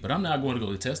HIV, but I'm not going to go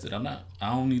get tested. I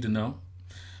don't need to know.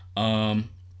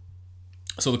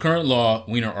 So the current law,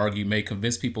 Weiner argued, may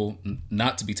convince people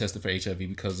not to be tested for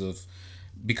HIV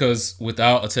because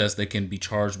without a test, they can be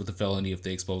charged with a felony if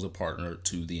they expose a partner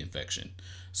to the infection.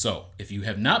 So if you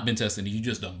have not been tested and you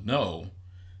just don't know,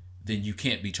 then you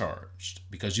can't be charged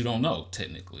because you don't know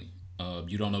technically.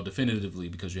 You don't know definitively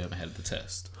because you haven't had the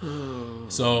test.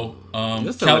 So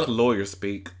this sounds like lawyer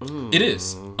speak. It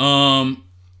is.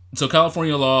 So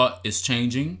California law is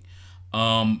changing.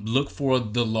 Look for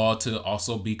the law to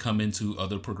also be come into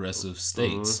other progressive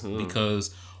states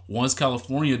because once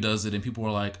California does it and people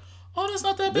are like, oh, that's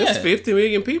not that bad. There's 50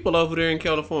 million people over there in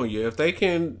California.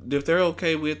 If they're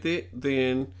okay with it,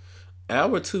 then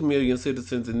our 2 million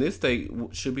citizens in this state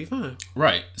should be fine.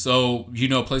 Right. So,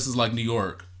 places like New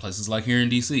York, places like here in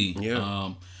D.C.,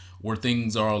 where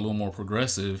things are a little more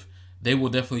progressive, they will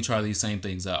definitely try these same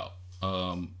things out.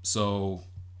 So,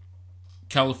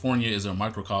 California is a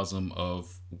microcosm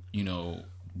of,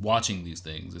 watching these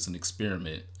things. It's an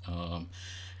experiment.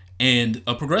 And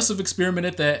a progressive experiment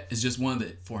at that is just one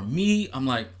that, for me, I'm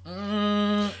like,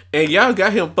 And y'all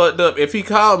got him fucked up. If he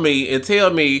called me and tell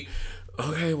me,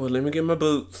 okay, well, let me get my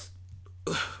boots.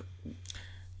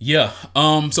 Yeah.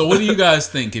 So what do you guys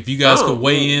think? If you guys could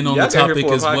weigh in on the topic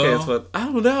as well. But I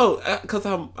don't know, because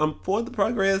I'm for the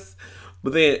progress.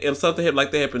 But then if something like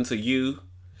that happened to you,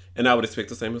 and I would expect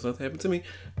the same if something happened to me,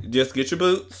 just get your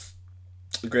boots,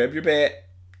 grab your bat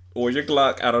or your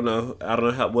Glock. I don't know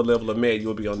what level of mad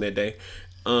you'll be on that day.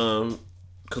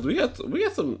 Because we got some.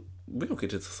 We gonna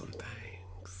get into some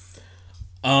things.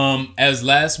 As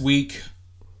last week.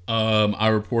 I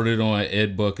reported on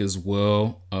Ed Buck as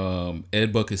well.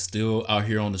 Ed Buck is still out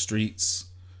here on the streets.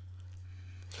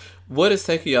 What is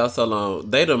taking y'all so long?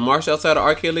 They done marched outside of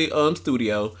R. Kelly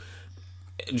studio.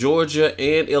 Georgia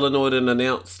and Illinois done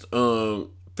announced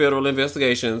federal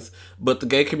investigations, but the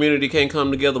gay community can't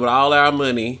come together with all our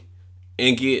money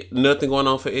and get nothing going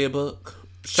on for Ed Buck.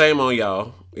 Shame on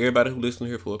y'all, everybody who listens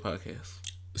here for a podcast.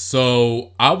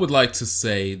 So I would like to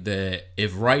say that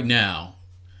if right now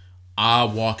I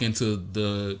walk into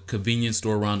the convenience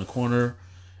store around the corner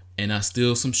and I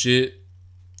steal some shit,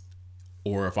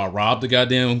 or if I rob the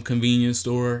goddamn convenience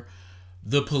store,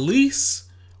 the police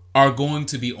are going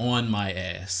to be on my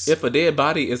ass. If a dead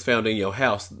body is found in your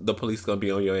house, the police gonna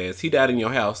be on your ass. He died in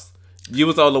your house. You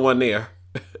was the only one there.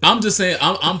 I'm just saying.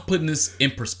 I'm putting this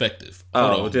in perspective.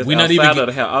 Oh, just we're not even of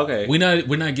the house. Okay, we're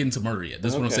not getting to murder yet.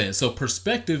 That's what I'm saying. So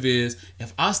perspective is,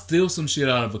 if I steal some shit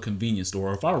out of a convenience store,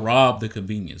 or if I rob the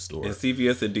convenience store, and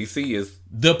CVS in DC is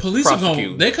the police are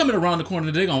going. They coming around the corner.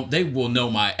 They will know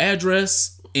my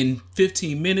address in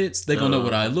 15 minutes. They're gonna know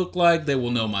what I look like. They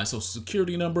will know my social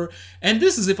security number. And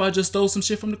this is if I just stole some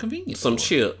shit from the convenience store. Some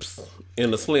chips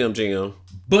in the Slim Jim,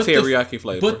 teriyaki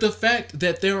flavor. But the fact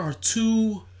that there are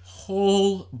two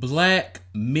whole black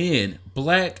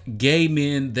gay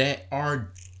men that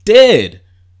are dead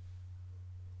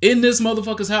in this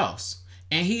motherfucker's house,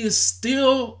 and he is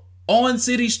still on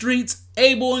city streets,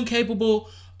 able and capable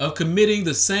of committing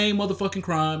the same motherfucking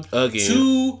crime again.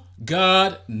 To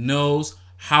God knows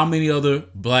how many other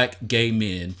black gay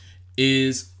men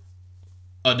is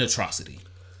an atrocity.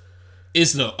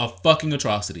 It's a fucking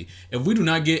atrocity. If we do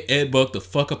not get Ed Buck the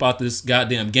fuck up out this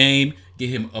goddamn game, get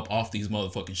him up off these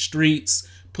motherfucking streets,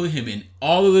 put him in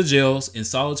all of the jails in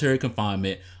solitary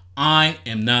confinement, I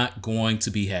am not going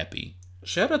to be happy.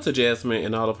 Shout out to Jasmine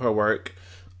and all of her work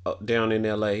down in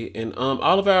LA, and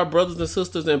all of our brothers and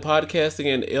sisters in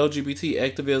podcasting and LGBT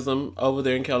activism over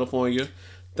there in California.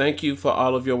 Thank you for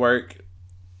all of your work.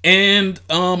 And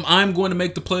I'm going to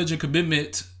make the pledge and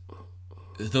commitment,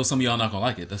 though some of y'all not gonna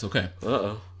like it. That's okay.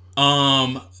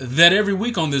 That every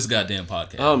week on this goddamn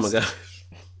podcast. Oh my gosh.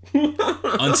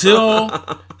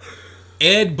 Until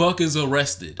Ed Buck is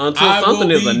arrested. Until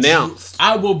something is announced.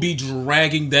 I will be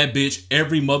dragging that bitch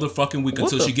every motherfucking week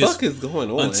until she gets. What the fuck is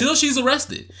going on? Until she's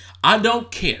arrested. I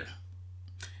don't care.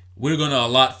 We're gonna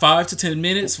allot 5 to 10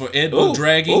 minutes for Ed Buck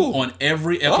dragging on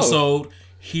every episode.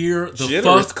 Hear the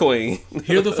Generous fuck, queen.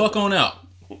 Hear the fuck on out.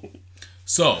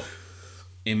 So,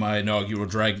 in my inaugural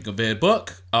dragging of Ed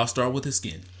Buck, I'll start with his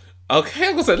skin. Okay,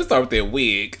 I'm gonna say let's start with that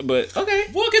wig, but okay,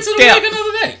 we'll get to the wig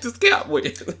another day. The scalp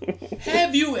wig.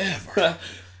 Have you ever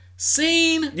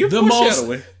seen the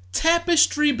most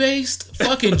tapestry-based,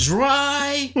 fucking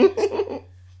dry,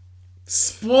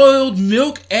 spoiled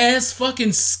milk ass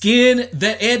fucking skin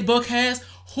that Ed Buck has?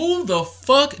 Who the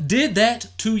fuck did that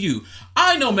to you?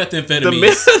 I know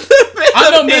methamphetamines.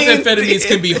 I know methamphetamines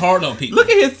can be hard on people. Look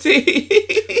at his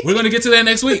teeth. We're gonna get to that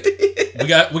next week. We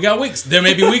got weeks. There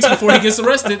may be weeks before he gets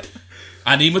arrested.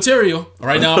 I need material.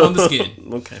 Right now I'm on the skin.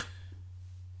 Okay.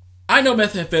 I know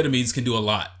methamphetamines can do a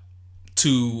lot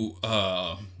to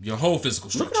your whole physical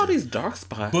structure. Look at all these dark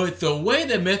spots. But the way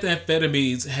that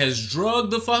methamphetamines has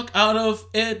drugged the fuck out of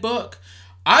Ed Buck,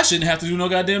 I shouldn't have to do no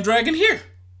goddamn dragging here.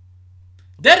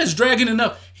 That is dragging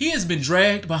enough. He has been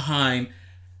dragged behind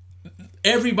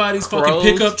everybody's fucking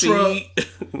pickup truck.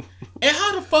 And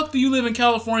how the fuck do you live in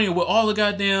California with all the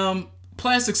goddamn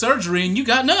plastic surgery and you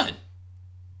got none?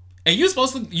 And you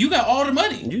got all the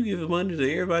money. You give money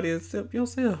to everybody except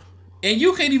yourself. And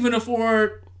you can't even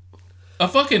afford a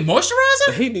fucking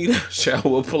moisturizer? He need a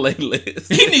shower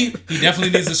playlist. He definitely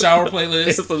needs a shower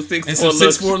playlist. And some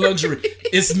 6'4" luxury.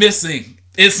 It's missing.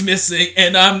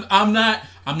 And I'm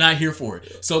not here for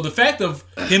it. So the fact of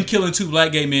him killing 2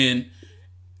 black gay men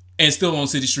and still on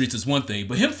city streets is one thing,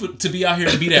 but him to be out here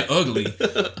and be that ugly,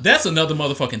 that's another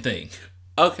motherfucking thing.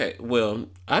 Okay, well,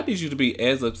 I need you to be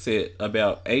as upset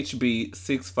about HB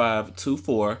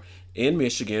 6524 in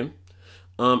Michigan.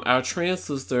 Our trans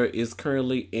sister is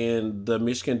currently in the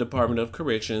Michigan Department of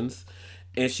Corrections,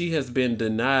 and she has been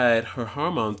denied her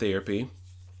hormone therapy.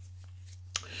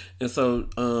 And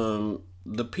so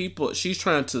the people, she's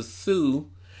trying to sue,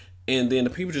 and then the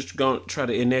people just going to try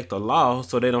to enact a law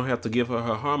so they don't have to give her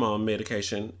hormone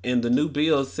medication. And the new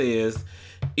bill says,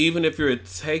 even if you're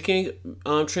taking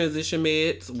transition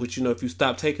meds, which, you know, if you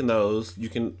stop taking those, you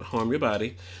can harm your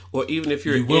body. Or even if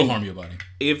you will harm your body.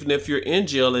 Even if you're in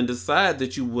jail and decide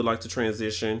that you would like to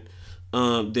transition,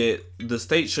 that the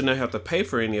state should not have to pay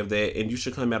for any of that, and you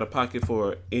should come out of pocket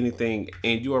for anything,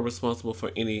 and you are responsible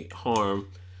for any harm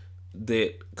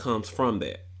that comes from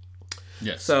that.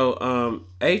 Yes. So,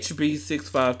 HB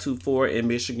 6524 in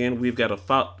Michigan, we have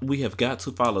got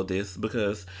to follow this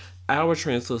because our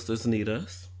trans sisters need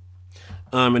us.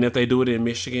 And if they do it in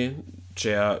Michigan,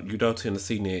 child, you don't tend to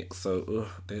see next. So,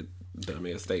 that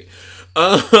dumbass state.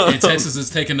 And Texas is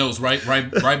taking those right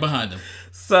behind them.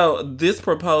 So, this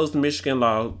proposed Michigan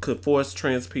law could force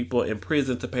trans people in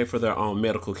prison to pay for their own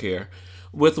medical care.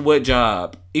 With what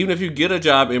job? Even if you get a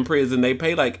job in prison, they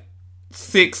pay like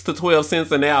 6 to 12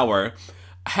 cents an hour.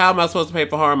 How am I supposed to pay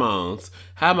for hormones?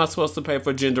 How am I supposed to pay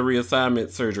for gender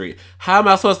reassignment surgery? How am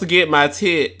I supposed to get my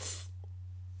tits?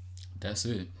 That's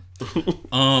it.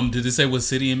 Did it say what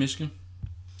city in Michigan?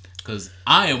 Because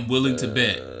I am willing to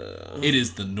bet it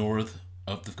is the north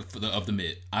of the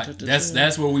mid.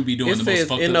 That's where we be doing the most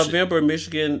fucked in up November, shit.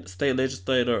 Michigan State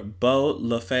Legislator Bo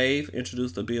LaFave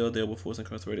introduced a bill that will force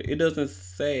incarcerated. It doesn't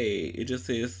say. It just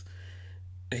says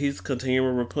he's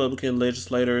continuing Republican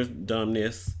legislators'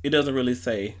 dumbness. It doesn't really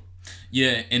say.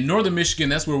 Yeah, in northern Michigan,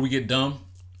 that's where we get dumb.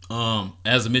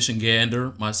 As a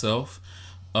Michigander myself,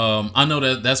 I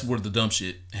know that's where the dumb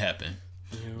shit happened.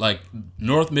 Yeah. Like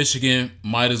North Michigan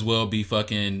might as well be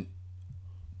fucking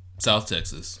South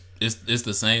Texas. It's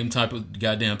the same type of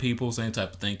goddamn people, same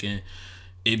type of thinking.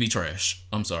 It'd be trash.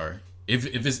 I'm sorry. If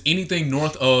it's anything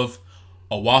north of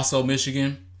Owasso,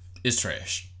 Michigan, it's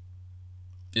trash.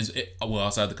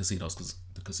 Outside the casinos, because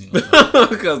the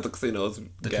casinos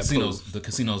because the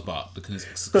casinos bop. The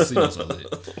casinos are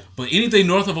lit. But anything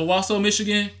north of Owasso,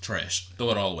 Michigan, trash. Throw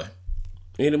it all away.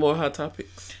 Any more hot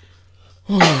topics?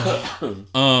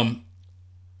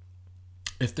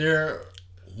 If there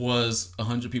was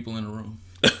 100 people in a room,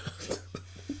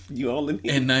 you only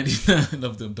need, and 99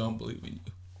 of them don't believe in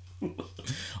you,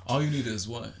 all you need is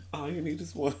one. All you need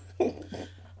is one.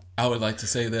 I would like to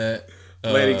say that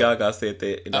Lady Gaga said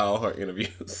that in all her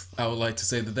interviews. I would like to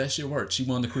say that shit worked. She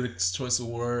won the Critics' Choice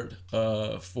Award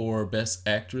for Best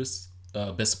Actress,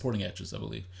 Best Supporting Actress, I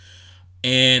believe.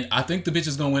 And I think the bitch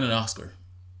is gonna win an Oscar.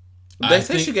 They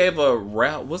say she gave a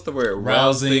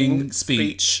rousing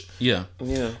speech. Yeah.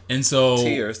 Yeah. And so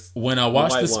Tears. When I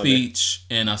watched the speech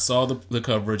and I saw the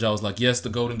coverage, I was like, yes, the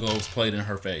Golden Globes played in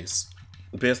her face.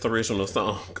 Best original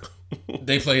song.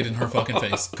 They played in her fucking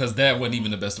face because that wasn't even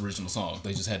the best original song.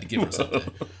 They just had to give her something.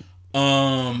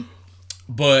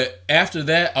 But after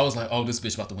that, I was like, oh, this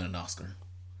bitch about to win an Oscar.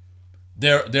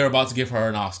 They're about to give her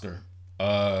an Oscar.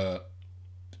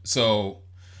 So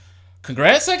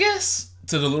congrats, I guess,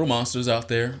 to the little monsters out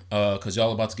there, because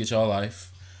y'all about to get y'all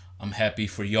life. I'm happy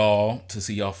for y'all to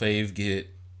see y'all fave get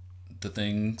the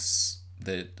things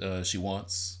that she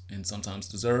wants and sometimes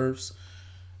deserves,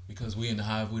 because we in the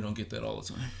Hive, we don't get that all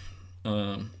the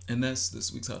time. And that's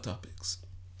this week's Hot Topics.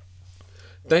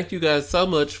 Thank you guys so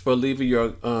much for leaving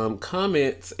your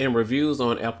comments and reviews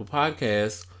on Apple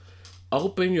Podcasts.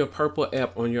 Open your purple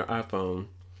app on your iPhone.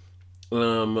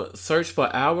 Search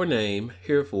for our name,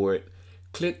 Here For It.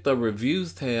 Click the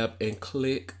reviews tab and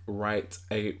click write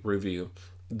a review.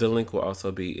 The link will also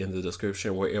be in the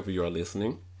description wherever you are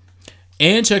listening.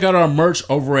 And check out our merch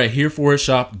over at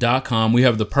hereforitshop.com. We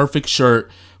have the perfect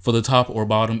shirt for the top or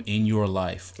bottom in your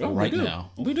life right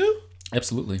now. We do?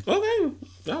 Absolutely. Okay.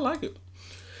 I like it.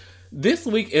 This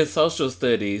week in social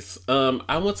studies,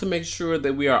 I want to make sure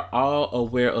that we are all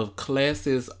aware of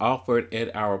classes offered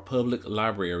at our public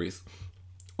libraries.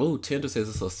 Oh, Tinder says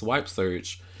it's a swipe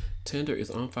surge. Tinder is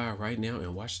on fire right now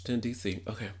in Washington, D.C.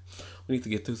 Okay, we need to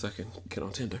get through so I can get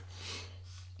on Tinder.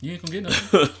 You ain't gonna get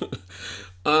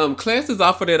nothing. Classes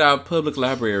offered at our public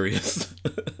libraries.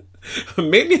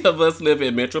 Many of us live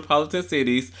in metropolitan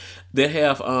cities that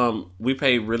have, we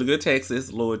pay really good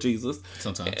taxes, Lord Jesus.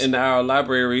 Sometimes. And our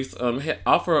libraries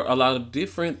offer a lot of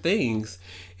different things.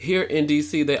 Here in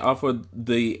DC, they offer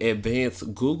the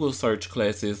advanced Google search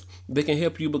classes that can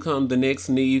help you become the next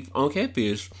Neve on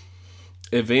Catfish.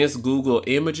 Advanced Google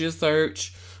images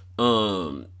search,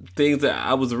 things that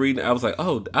I was reading, I was like,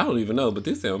 oh, I don't even know, but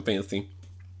this sounds fancy.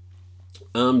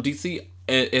 DC,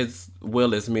 as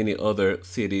well as many other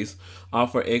cities,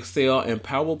 offer Excel and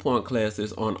PowerPoint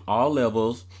classes on all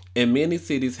levels, and many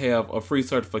cities have a free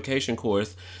certification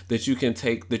course that you can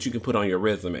take, that you can put on your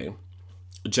resume.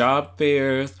 Job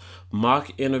fairs,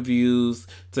 mock interviews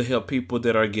to help people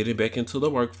that are getting back into the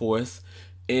workforce.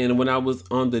 And when I was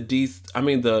on the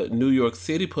New York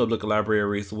City Public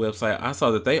Library's website, I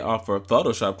saw that they offer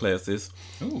Photoshop classes.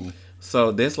 Ooh.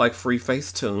 So that's like free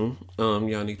Facetune.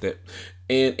 Y'all need that.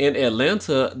 And in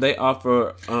Atlanta, they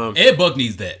offer... Ed Buck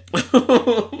needs that.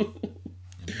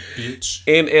 Bitch.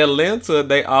 In Atlanta,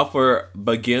 they offer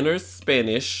Beginner's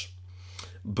Spanish,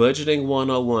 Budgeting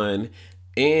 101,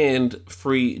 and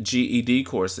free GED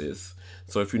courses.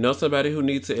 So if you know somebody who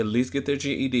needs to at least get their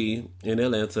GED in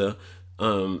Atlanta...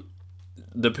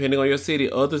 depending on your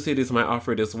city, other cities might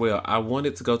offer it as well. I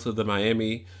wanted to go to the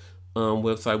Miami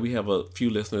website. We have a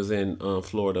few listeners in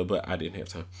Florida, but I didn't have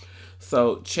time.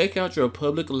 So check out your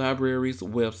public library's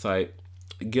website.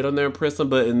 Get on there and press some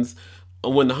buttons.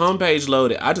 When the homepage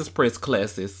loaded, I just press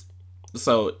classes.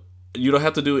 So you don't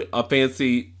have to do a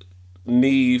fancy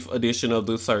Neve edition of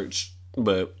the search,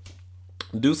 but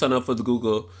do sign up for the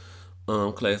Google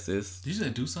classes. Did you say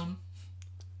do something?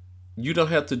 You don't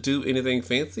have to do anything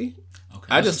fancy. Okay,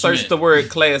 I that's just what you searched the word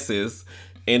classes,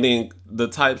 and then the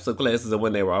types of classes and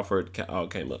when they were offered all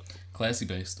came up. Classy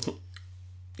based.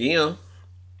 Yeah.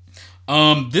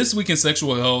 This week in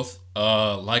sexual health,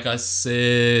 like I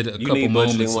said a You couple need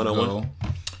moments budgeting ago,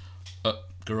 101?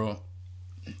 girl,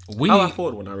 I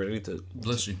poured one already too.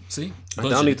 bless you. See, I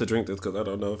bless don't you. need to drink this because I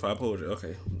don't know if I poured it.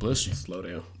 Okay, Bless you. slow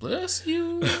down. Bless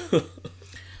you.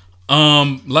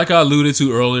 Like I alluded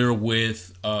to earlier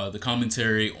with the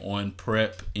commentary on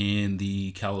PrEP in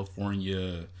the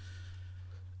California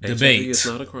debate. HIV is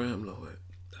not a crime, Lord.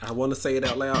 I want to say it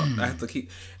out loud. I have to keep.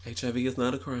 HIV is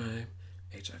not a crime.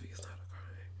 HIV is not a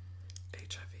crime.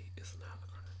 HIV is not a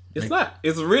crime. It's not.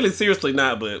 It's really seriously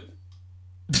not. But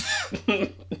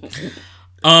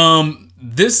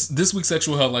this week's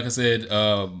sexual health, like I said,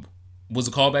 was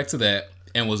a callback to that,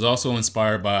 and was also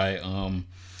inspired by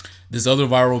this other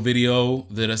viral video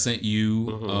that I sent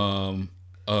you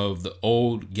of the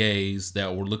old gays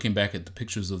that were looking back at the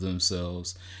pictures of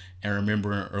themselves and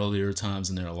remembering earlier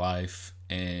times in their life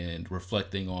and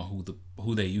reflecting on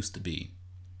who they used to be.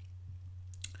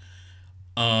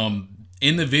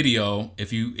 In the video,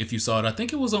 if you saw it, I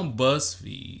think it was on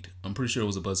BuzzFeed. I'm pretty sure it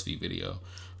was a BuzzFeed video.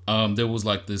 There was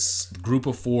like this group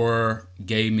of 4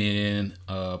 gay men,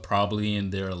 probably in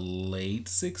their late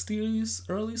 60s,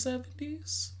 early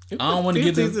 70s. I don't want to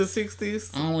give them 50s and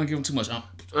 60s. I don't want to give them too much. I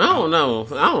don't know.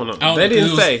 They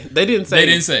didn't say. They didn't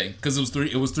say because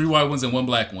it was 3 white ones and 1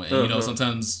 black one. And you know,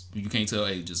 sometimes you can't tell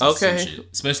ages. Okay. Some shit.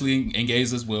 Especially in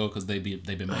gays as well because they've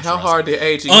been. How hard did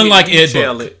age? Unlike Ed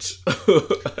challenge.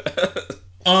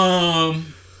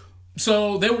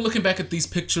 So they were looking back at these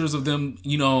pictures of them,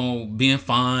 you know, being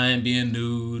fine, being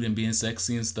nude, and being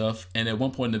sexy and stuff. And at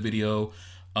one point in the video,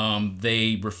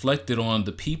 they reflected on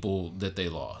the people that they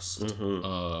lost.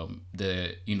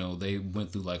 That, you know, they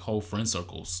went through like whole friend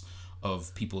circles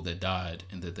of people that died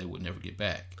and that they would never get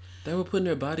back. They were putting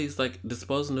their bodies, like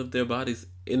disposing of their bodies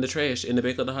in the trash in the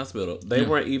back of the hospital. They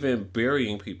weren't even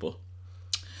burying people.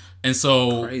 And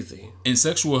so, crazy. In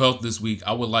sexual health this week,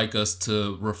 I would like us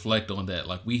to reflect on that.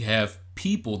 Like, we have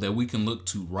people that we can look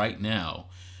to right now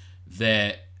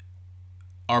that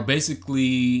are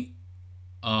basically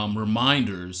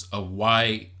reminders of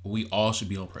why we all should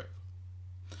be on PrEP.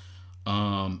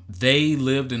 They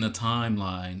lived in a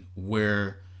timeline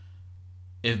where,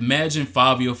 imagine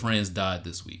 5 of your friends died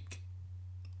this week.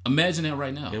 Imagine that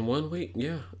right now. In 1 week,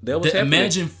 yeah. That was happening.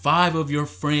 Imagine 5 of your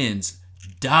friends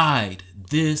died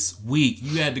this week.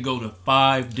 You had to go to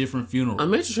 5 different funerals.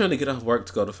 Imagine trying to get off work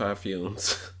to go to 5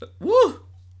 funerals. Woo!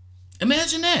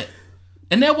 Imagine that.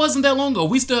 And that wasn't that long ago.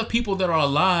 We still have people that are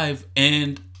alive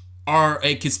and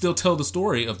can still tell the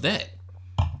story of that.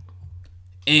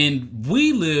 And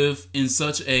we live in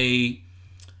such a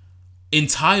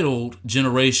entitled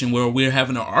generation where we're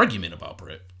having an argument about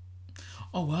PrEP.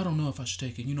 Oh, well, I don't know if I should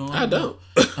take it. You know, I don't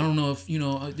know if, you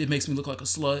know, it makes me look like a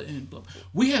slut and blah.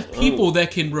 We have people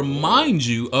that can remind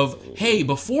you of, hey,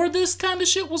 before this kind of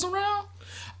shit was around,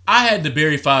 I had to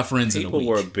bury 5 friends in a week.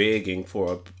 People were begging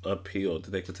for a pill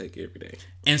that they could take every day.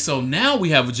 And so now we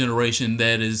have a generation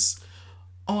that is,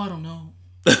 I don't know.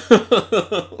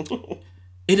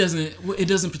 It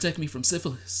doesn't protect me from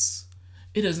syphilis.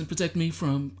 It doesn't protect me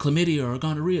from chlamydia or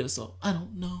gonorrhea, so I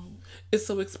don't know. It's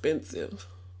so expensive.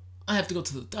 I have to go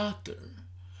to the doctor.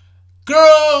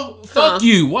 Girl, fuck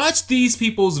you. Watch these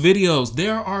people's videos.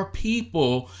 There are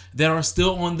people that are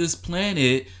still on this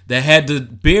planet that had to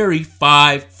bury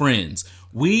 5 friends.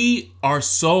 We are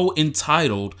so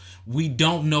entitled, we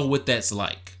don't know what that's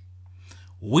like.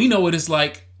 We know what it's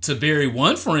like to bury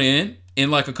 1 friend in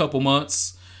like a couple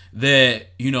months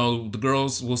that, you know, the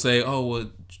girls will say, oh, well,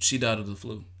 she died of the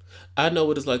flu. I know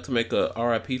what it's like to make a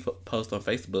RIP post on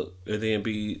Facebook and then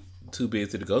be too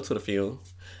busy to go to the funeral.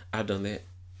 I've done that.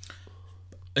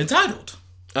 Entitled.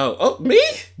 Oh, me?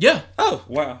 Yeah. Oh,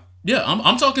 wow. Yeah,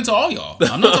 I'm talking to all y'all.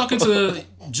 I'm not talking to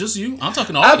just you. I'm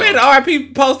talking to all y'all. I made an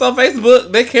RIP post on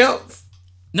Facebook. That counts.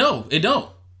 No, it don't.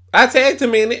 I tagged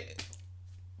him in it.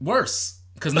 Worse.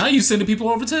 Because now you sending people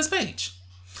over to his page.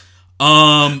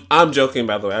 I'm joking,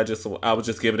 by the way. I was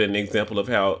just giving an example of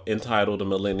how entitled the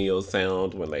millennials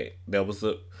sound when that was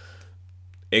the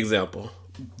example.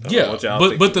 Yeah,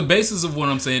 but the basis of what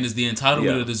I'm saying is the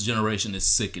entitlement of this generation is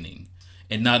sickening,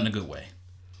 and not in a good way.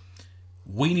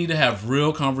 We need to have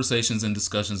real conversations and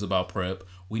discussions about PrEP.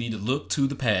 We need to look to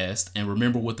the past and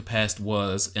remember what the past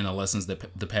was and the lessons that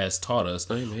the past taught us.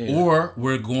 Amen. Or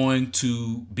we're going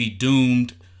to be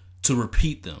doomed to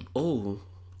repeat them. Oh.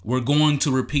 We're going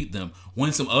to repeat them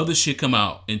when some other shit come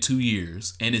out in 2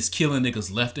 years and it's killing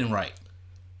niggas left and right.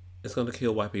 It's going to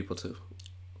kill white people too.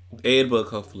 Ed Book,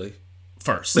 hopefully.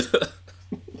 First.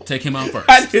 Take him out first.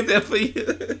 I did that for you.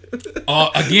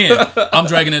 Again, I'm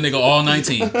dragging that nigga all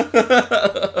 19.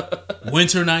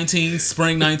 Winter 19,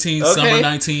 spring 19, summer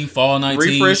 19, fall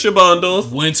 19. Refresh your bundles.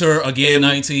 Winter again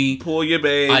 19. Pull your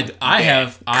bag. I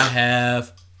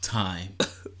have time.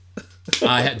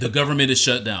 The government is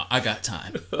shut down. I got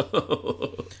time.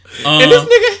 And this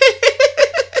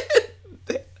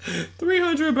nigga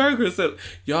 300 burgers.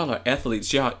 Y'all are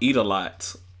athletes. Y'all eat a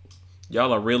lot.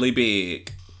 Y'all are really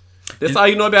big. That's all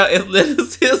you know about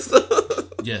athleticism.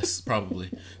 Yes, probably.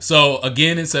 So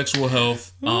again, in sexual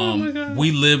health,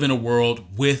 we live in a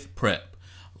world with PrEP.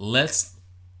 Let's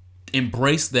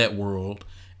embrace that world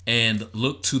and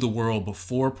look to the world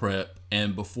before PrEP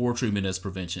and before treatment as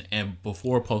prevention and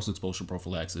before post-exposure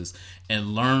prophylaxis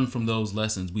and learn from those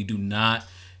lessons. We do not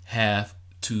have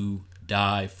to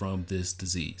die from this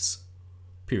disease.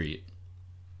 Period.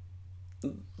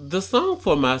 The song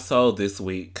for my soul this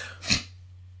week,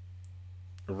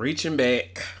 reaching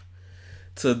back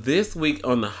to this week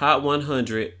on the Hot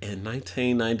 100 in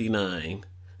 1999.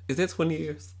 Is that 20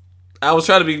 years? I was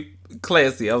trying to be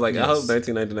classy. I was like, yes. I hope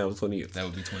 1999 was 20 years. That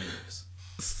would be 20 years.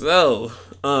 So,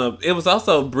 it was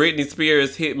also Britney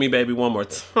Spears' Hit Me Baby One More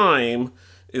Time.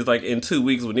 It's like in 2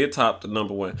 weeks when it topped the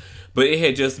number one. But it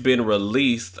had just been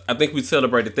released. I think we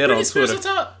celebrated that Britney on Twitter. Spears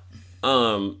on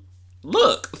top.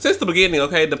 Look, since the beginning,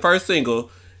 okay, the first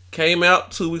single came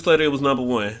out 2 weeks later, it was number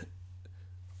one.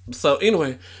 So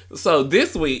anyway,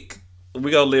 this week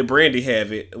we gonna let Brandy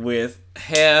have it with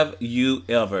Have You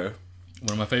Ever?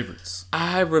 One of my favorites.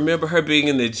 I remember her being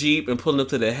in the Jeep and pulling up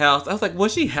to the house. I was like,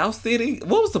 was she house sitting?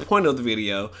 What was the point of the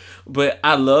video? But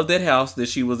I love that house that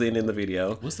she was in the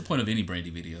video. What's the point of any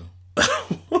Brandy video?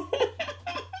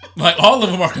 Like, all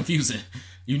of them are confusing.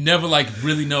 You never, like,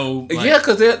 really know. Like, yeah,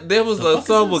 because there was a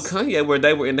song with Kanye where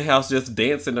they were in the house just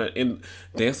dancing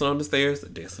dancing on the stairs,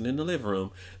 dancing in the living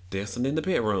room, dancing in the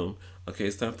bedroom. Okay,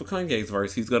 it's time for Kanye's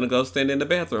verse. He's going to go stand in the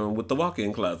bathroom with the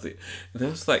walk-in closet. And I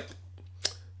was like,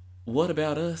 what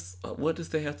about us? What does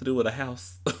that have to do with a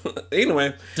house?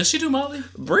 Anyway. Does she do Molly?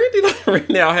 Brandy like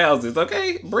renting out houses,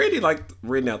 okay? Brandy like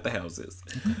renting out the houses.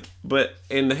 But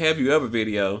in the Have You Ever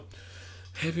video,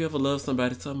 have you ever loved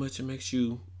somebody so much it makes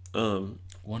you...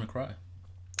 want to cry?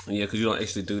 Yeah, because you don't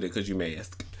actually do that because you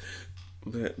mask.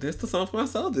 But that's the song for my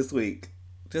soul this week.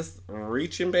 Just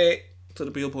reaching back to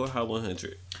the Billboard Hot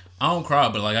 100. I don't cry,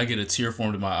 but like I get a tear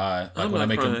formed in my eye. Like when I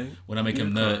make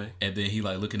him nut, crying. and then he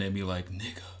like looking at me like,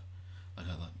 nigga. I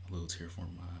got like a little tear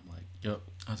formed in my eye. I'm like, yep,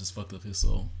 I just fucked up his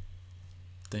soul.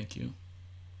 Thank you.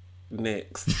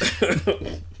 Next.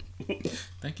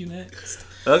 Thank you. Next.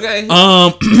 Okay.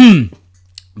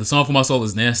 The song for my soul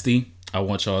is Nasty. I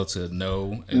want y'all to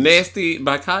know. Nasty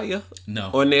by Kaya? No.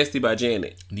 Or Nasty by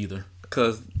Janet? Neither.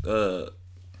 Because, no,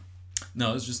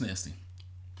 it's just nasty.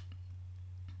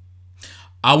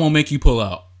 I won't make you pull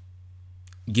out.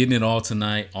 Getting it all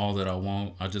tonight, all that I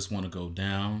want. I just want to go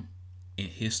down in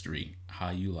history how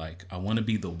you like. I want to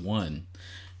be the one.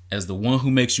 As the one who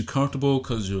makes you comfortable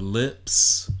because your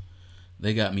lips,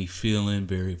 they got me feeling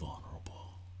very vulnerable.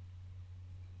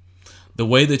 The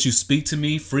way that you speak to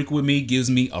me, freak with me, gives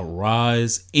me a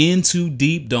rise in too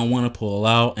deep, don't want to pull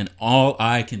out. And all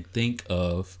I can think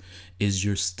of is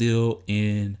you're still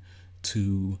in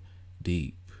too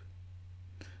deep.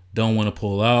 Don't want to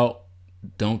pull out.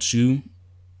 Don't you,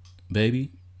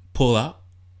 baby? Pull out.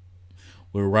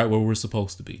 We're right where we're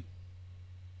supposed to be.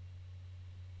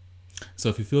 So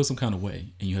if you feel some kind of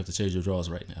way and you have to change your drawers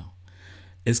right now,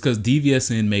 it's because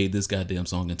DVSN made this goddamn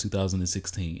song in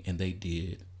 2016 and they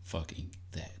did fucking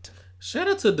that. Shout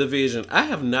out to Division. I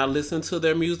have not listened to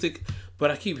their music, but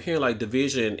I keep hearing like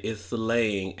Division is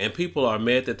slaying and people are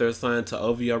mad that they're signed to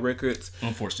OVO Records.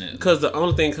 Unfortunately. Because the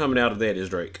only thing coming out of that is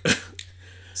Drake.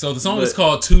 So the song is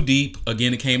called Too Deep.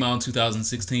 Again, it came out in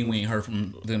 2016. We ain't heard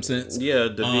from them since. Yeah,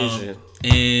 Division.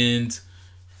 And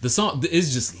the song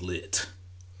is just lit.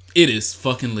 It is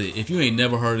fucking lit. If you ain't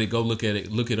never heard it, go look at it.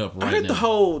 Look it up right now. I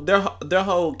heard their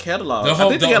whole catalog. I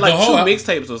think they got like 2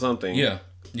 mixtapes or something. Yeah.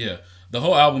 The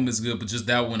whole album is good, but just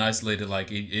that one isolated, like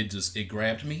it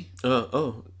grabbed me.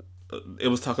 It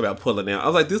was talking about pulling out. I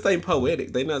was like, this ain't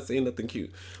poetic. They not saying nothing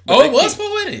cute. But it was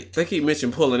poetic. They keep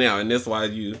mentioning pulling out, and that's why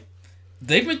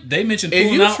They mentioned pulling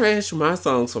out. And you out. trash my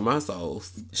songs for my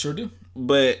souls. Sure do.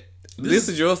 But this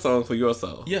is your song for your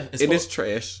soul. Yeah. It's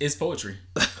trash. It's poetry.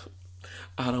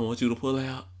 I don't want you to pull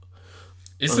out.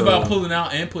 It's about pulling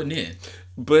out and putting in.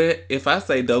 But if I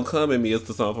say Don't Come At Me is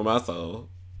the song for my soul,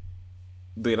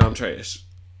 then I'm trash.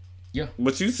 Yeah.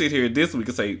 But you sit here this week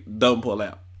and say Don't Pull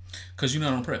Out. Because you're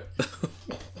not on PrEP.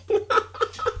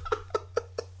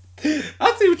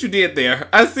 I see what you did there.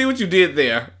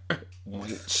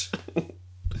 Wench.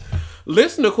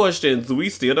 Listener questions. We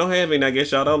still don't have any. I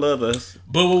guess y'all don't love us.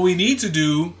 But what we need to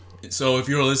do, so if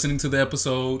you're listening to the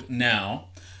episode now,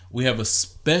 we have an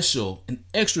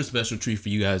extra special treat for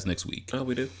you guys next week. Oh,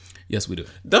 we do? Yes, we do.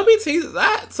 Don't be teased.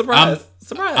 Surprise.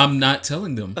 Surprise. I'm not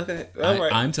telling them. Okay. All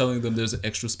right. I'm telling them there's an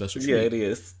extra special treat. Yeah, it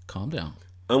is. Calm down.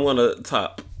 I'm going to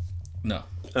top. No.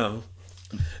 Oh.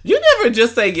 You never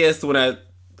just say yes when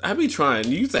I be trying.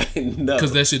 You say no.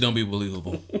 Because that shit don't be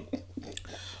believable.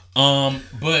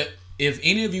 But if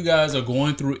any of you guys are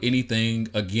going through anything,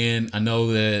 again, I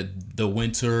know that the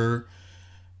winter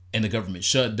and the government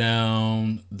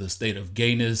shutdown, the state of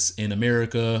gayness in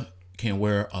America can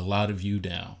wear a lot of you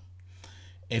down.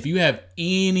 If you have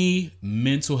any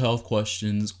mental health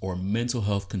questions or mental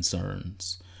health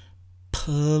concerns,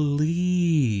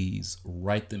 please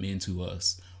write them into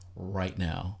us right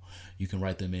now. You can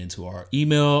write them into our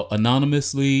email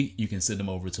anonymously. You can send them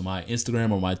over to my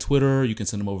Instagram or my Twitter. You can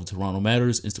send them over to Ronald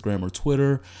Matters, Instagram or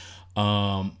Twitter,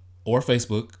 or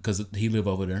Facebook, because he live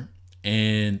over there.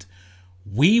 And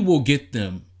we will get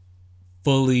them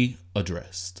fully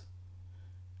addressed.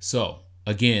 So,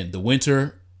 again, the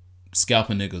winter,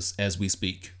 scalping niggas as we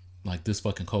speak. Like, this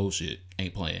fucking cold shit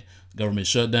ain't playing. Government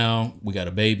shutdown. We got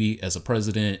a baby as a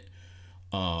president.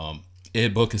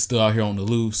 Ed Book is still out here on the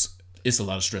loose. It's a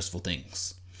lot of stressful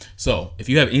things. So, if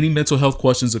you have any mental health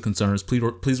questions or concerns,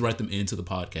 please write them into the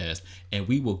podcast, and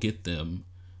we will get them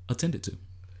attended to.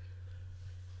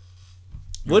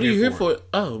 What are you here for?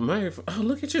 Oh,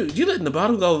 look at you. You letting the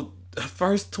bottom go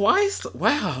first twice?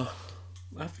 Wow.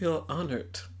 I feel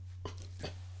honored.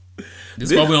 This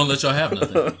is why we don't let y'all have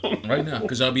nothing right now,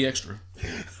 because y'all be extra.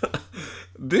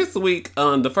 This week,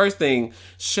 the first thing,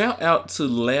 shout out to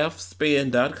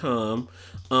laughspan.com,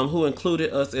 who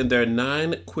included us in their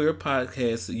 9 queer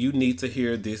podcasts you need to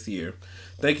hear this year.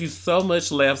 Thank you so much,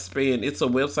 Laughspan. It's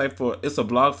a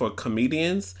blog for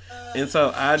comedians. And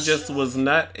so I just was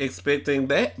not expecting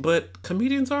that, but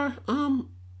comedians are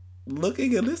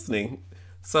looking and listening.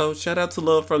 So shout out to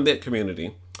love from that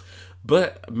community.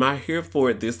 But my here for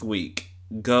it this week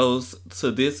goes to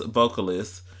this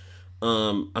vocalist.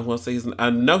 I want to say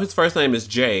I know his first name is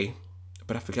Jay,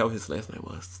 but I forgot what his last name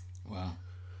was. Wow.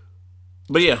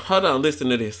 But yeah, hold on, listen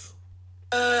to this.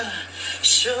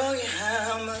 Show you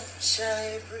how much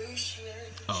I appreciate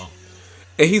you. Oh.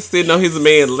 And he's sitting on his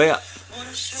man's lap,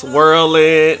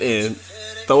 swirling and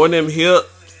throwing them hips.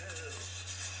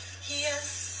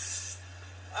 Yes,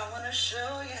 I want to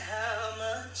show you how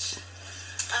much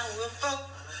I will fall.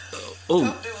 Ooh.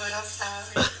 Don't do it, I'm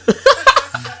sorry.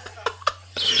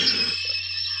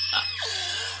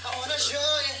 I want to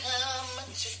show you how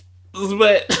much.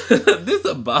 But this is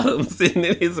a bottom sitting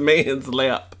in his man's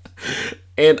lap.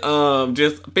 And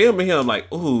just filming him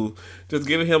like, ooh, just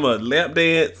giving him a lap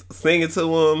dance, singing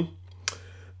to him,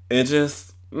 and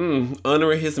just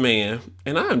honoring his man.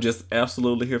 And I'm just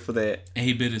absolutely here for that. And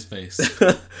he bit his face.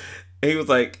 He was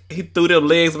like, he threw them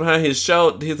legs behind his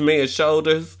man's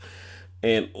shoulders.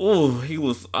 And ooh, he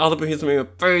was all up in his man's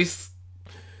face.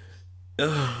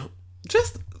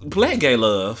 Just black gay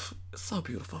love. It's so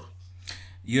beautiful.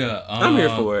 Yeah. I'm here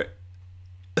for it.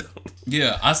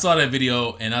 Yeah, I saw that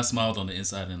video and I smiled on the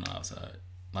inside and the outside.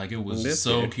 Like, it was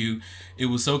so cute. It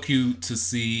was so cute to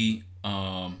see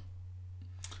what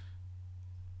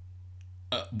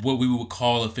we would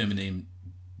call a feminine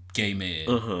gay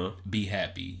man be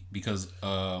happy, because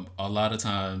a lot of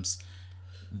times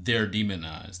they're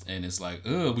demonized and it's like,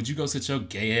 ugh, would you go sit your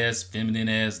gay ass, feminine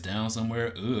ass down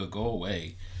somewhere? Ugh, go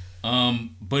away.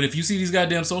 But if you see these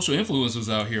goddamn social influencers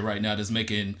out here right now that's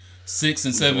making 6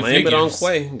 and 7 figures. On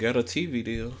Quay got a TV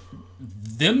deal.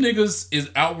 Them niggas is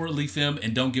outwardly femme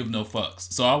and don't give no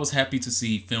fucks. So I was happy to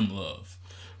see Femme Love.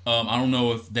 I don't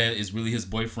know if that is really his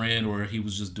boyfriend or he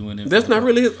was just doing it. That's not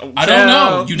really his. I don't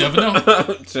know. You never know.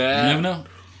 You You never know.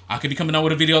 I could be coming out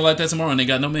with a video like that tomorrow and they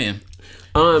got no man.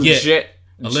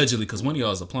 Allegedly, because one of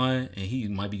y'all is applying and he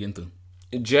might be getting through.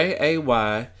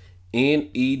 JayNedaj.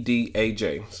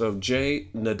 So Jay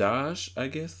Nadaj, I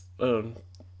guess.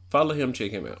 Follow him,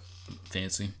 check him out.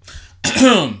 Fancy.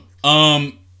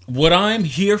 What I'm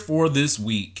here for this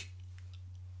week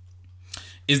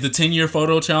is the 10-year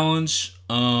photo challenge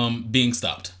being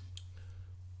stopped.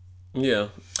 Yeah.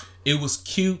 It was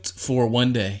cute for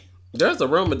one day. There's a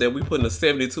rumor that we put in a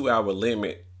 72-hour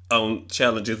limit on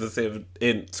challenges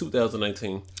in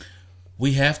 2019.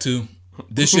 We have to.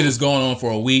 This shit is going on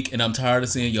for a week, and I'm tired of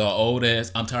seeing y'all old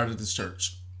ass. I'm tired of this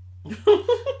church.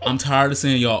 I'm tired of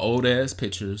seeing y'all old ass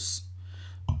pictures.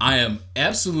 I am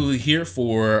absolutely here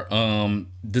for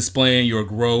displaying your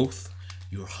growth,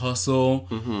 your hustle,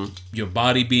 your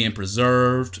body being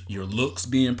preserved, your looks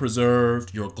being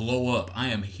preserved, your glow up. I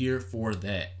am here for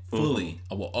that fully.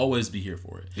 I will always be here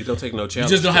for it. You don't take no You challenge.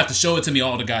 just don't have to show it to me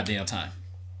all the goddamn time.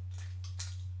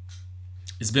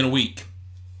 It's been a week.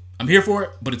 I'm here for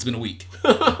it, but it's been a week.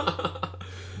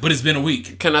 But it's been a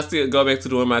week. Can I still go back to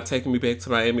doing my Taking Me Back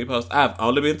to Miami post? I've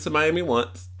only been to Miami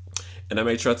once. And I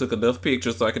made sure I took enough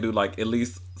pictures so I could do like at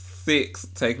least 6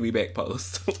 Take Me Back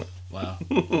posts. Wow.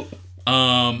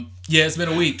 Yeah, it's been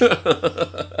a week.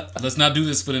 Let's not do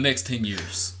this for the next 10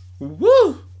 years.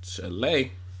 Woo!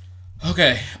 Chalet.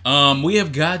 Okay. We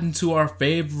have gotten to our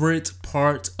favorite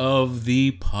part of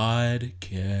the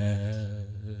podcast.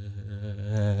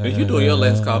 And you doing your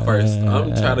last call first.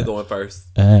 I'm tired of going first.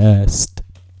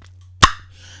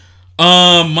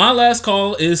 My last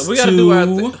call is We gotta to... do our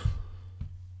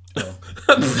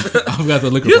I forgot the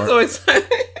liquor You're part. so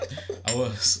excited. I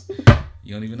was.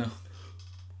 You don't even know.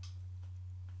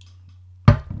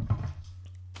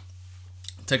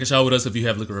 Take a shot with us if you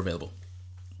have liquor available.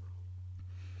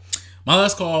 My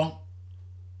last call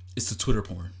is to Twitter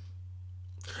porn.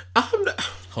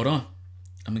 Hold on.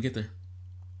 I'm going to get there.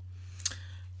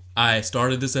 I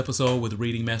started this episode with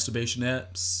reading masturbation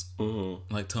apps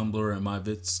like Tumblr and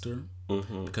MyVidster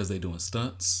because they're doing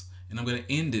stunts. And I'm going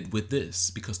to end it with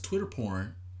this because Twitter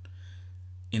porn,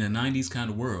 in a 90s kind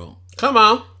of world, Come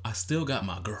on. I still got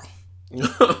my girl.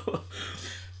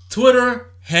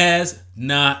 Twitter has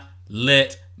not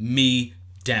let me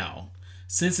down.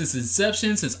 Since its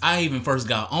inception, since I even first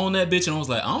got on that bitch and I was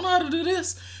like, I don't know how to do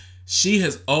this, she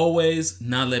has always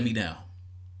not let me down.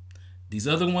 These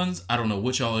other ones, I don't know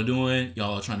what y'all are doing.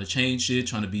 Y'all are trying to change shit,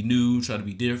 trying to be new, trying to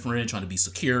be different, trying to be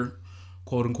secure,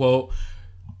 quote unquote.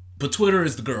 But Twitter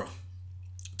is the girl.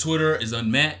 Twitter is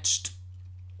unmatched.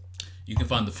 You can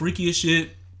find the freakiest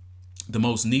shit, the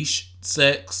most niche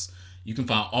sex. You can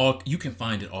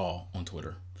find it all on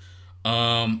Twitter.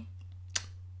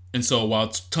 And so while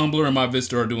Tumblr and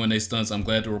MyVidster are doing their stunts, I'm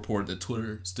glad to report that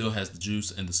Twitter still has the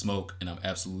juice and the smoke, and I'm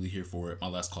absolutely here for it. My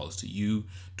last call is to you.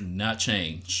 Do not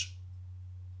change.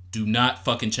 Do not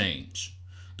fucking change.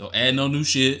 Don't add no new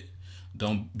shit.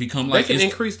 Don't become like... They can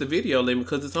increase the video limit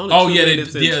because it's only 2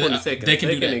 minutes and 20 seconds. They can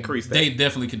do that. Increase that. They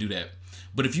definitely can do that.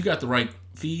 But if you got the right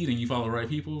feed and you follow the right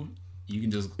people, you can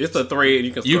just... It's a thread.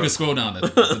 You can scroll down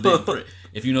the damn thread.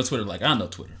 If you know Twitter like I know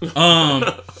Twitter.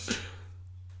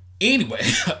 Anyway,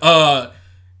 so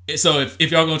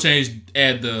if y'all gonna change,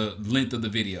 add the length of the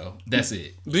video. That's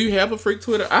it. Do you have a freak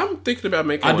Twitter? I'm thinking about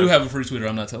making I one. do have a free Twitter.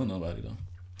 I'm not telling nobody though.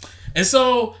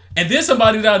 And then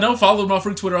somebody that I know followed my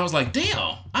free Twitter. I was like,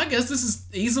 damn, I guess this is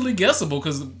easily guessable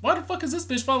because why the fuck is this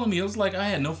bitch following me? It was like I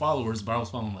had no followers, but I was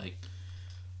following like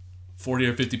 40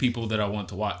 or 50 people that I want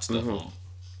to watch stuff on.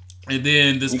 And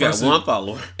then this person got one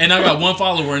follower. And I got one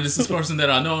follower, and this is person that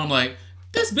I know. I'm like,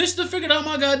 this bitch done figured out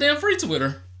my goddamn free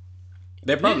Twitter.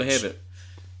 They probably have it.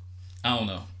 I don't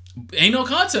know. Ain't no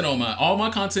content on mine. All my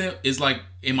content is like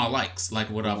in my likes, like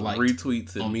what I've liked.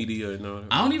 Retweets and media and all that.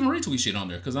 I don't even retweet shit on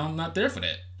there because I'm not there for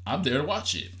that. I'm there to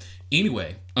watch it.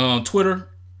 Anyway, Twitter.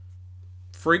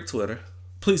 Freak Twitter.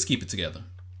 Please keep it together.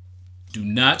 Do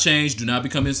not change. Do not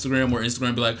become Instagram where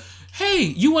Instagram be like, hey,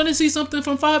 you want to see something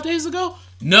from 5 days ago?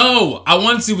 No, I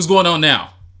want to see what's going on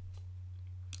now.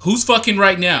 Who's fucking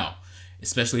right now?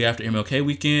 Especially after MLK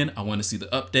weekend, I want to see the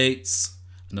updates.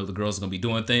 I know the girls are going to be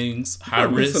doing things high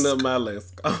risk. Listen up my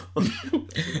list. I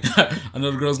know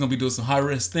the girls are going to be doing some high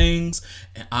risk things,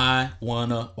 and I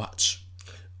want to watch.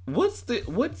 What's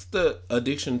the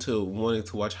addiction to wanting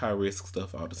to watch high risk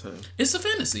stuff all the time? It's a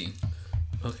fantasy.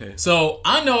 Okay. So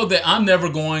I know that I'm never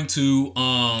going to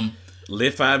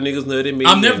let 5 niggas nut at me.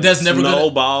 That's never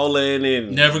snowballing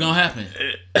and never gonna happen.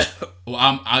 Well,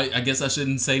 I guess I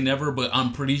shouldn't say never, but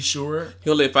I'm pretty sure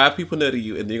you'll let 5 people nut at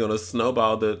you, and they're gonna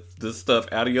snowball the stuff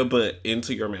out of your butt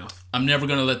into your mouth. I'm never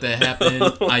gonna let that happen.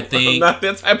 I think I'm not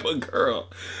that type of girl.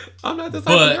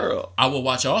 I will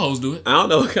watch y'all hoes do it. I don't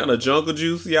know what kind of jungle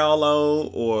juice y'all on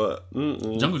or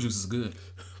jungle juice is good.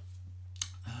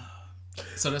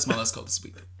 So that's my last call this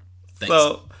week. Thanks.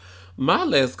 So my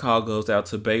last call goes out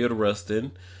to Bayard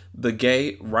Rustin, the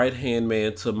gay right-hand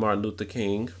man to Martin Luther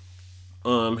King.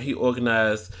 He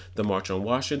organized the March on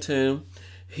Washington.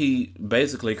 He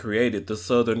basically created the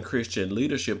Southern Christian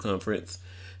Leadership Conference.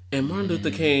 And Martin Luther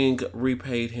King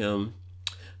repaid him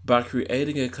by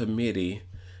creating a committee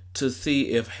to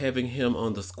see if having him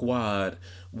on the squad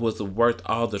was worth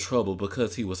all the trouble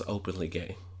because he was openly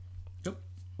gay. Yep.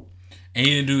 And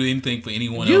he didn't do anything for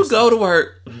anyone else. You go to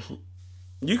work.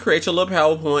 You create your little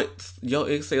PowerPoints, your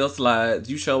Excel slides.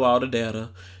 You show all the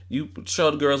data. You show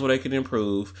the girls where they can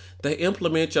improve. They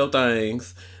implement your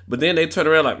things. But then they turn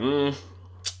around like, I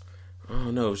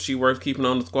don't know. She worth keeping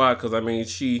on the squad because,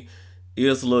 she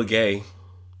is a little gay.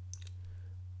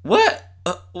 What?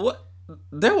 What?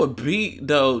 That would be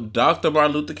though Dr.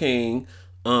 Martin Luther King,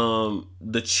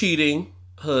 the cheating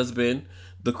husband,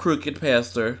 the crooked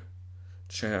pastor.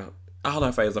 Child, all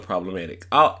our faves are problematic.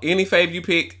 Any fave you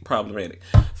pick, problematic.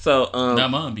 So Not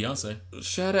mine, Beyonce.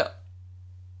 shout out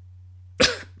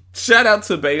shout out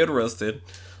to Bayard Rustin,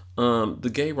 the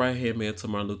gay right hand man to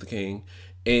Martin Luther King.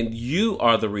 And you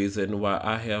are the reason why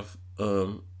I have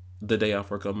the day off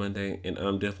work on Monday, and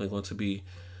I'm definitely going to be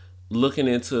looking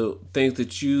into things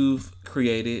that you've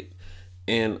created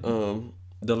and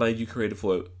the lane you created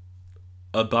for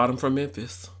a bottom from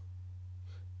Memphis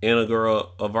and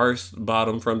a verse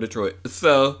bottom from Detroit.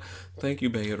 So thank you,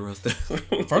 Bayard Rustin.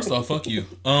 First off, fuck you.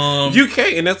 You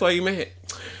can't, and that's why you mad.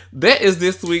 That is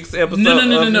this week's episode.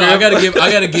 No. I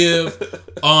gotta give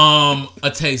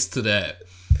a taste to that.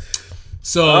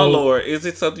 So, Oh Lord, is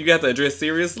it something you have to address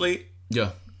seriously?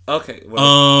 yeah. Okay,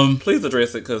 well, please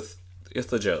address it because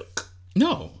it's a joke.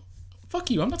 No. Fuck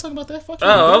you. I'm not talking about that. Fuck you.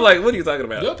 Oh, I'm like, what are you talking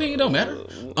about? Your opinion don't matter.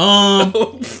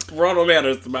 Ronald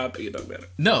matters. My opinion don't matter.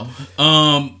 No.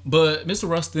 But Mr.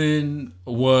 Rustin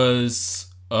was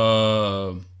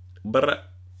But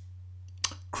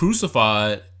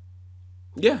crucified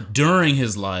yeah, during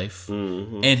his life,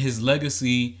 Mm-hmm. and his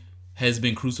legacy has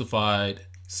been crucified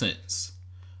since.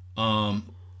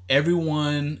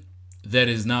 Everyone that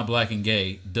is not black and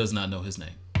gay does not know his name.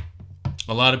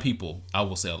 A lot of people, I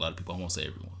will say a lot of people, I won't say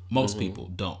everyone. Most people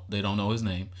don't. They don't know his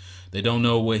name. They don't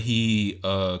know what he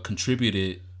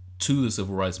contributed to the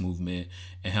civil rights movement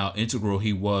and how integral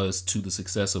he was to the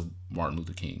success of Martin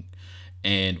Luther King.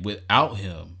 And without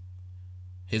him,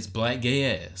 his black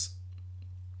gay ass,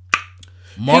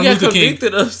 Martin he got Luther King,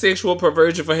 convicted of sexual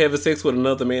perversion for having sex with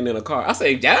another man in a car. I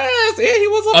say yes, and he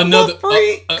was a another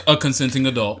freak. a consenting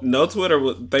adult. No Twitter.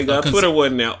 Thank God Twitter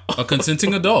wasn't out. A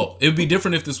consenting adult. It would be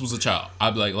different if this was a child.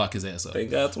 I'd be like, lock his ass up. Thank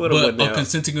God Twitter But wasn't a out.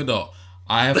 consenting adult.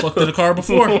 I have fucked in a car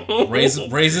before. Raise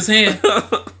his hand.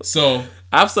 So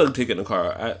I've sucked dick in the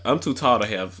car. I'm too tall to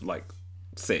have like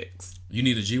sex. you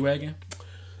need a G-Wagon?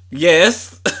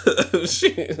 Yes,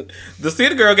 the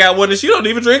city girl got one, and she don't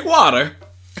even drink water.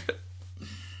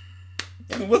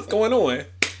 What's going on?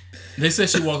 They said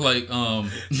she walked like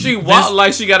She walked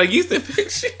like she got a yeast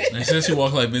infection. They said she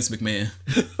walked like Vince McMahon.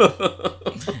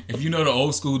 If you know the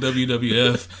old school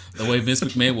WWF, the way Vince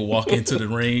McMahon would walk into the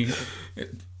ring,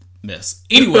 mess.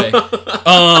 Anyway,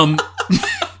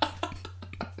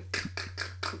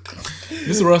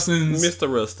 Mr. Rustin's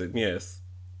Mr. Rustin, yes.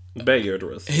 Bayard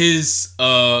Rustin. his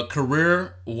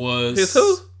career was His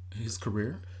who? His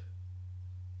career.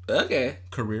 Okay.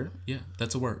 Career, yeah,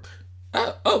 that's a word.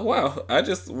 Oh, wow. I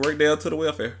just worked down to the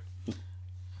welfare.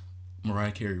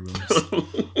 Mariah Carey rules.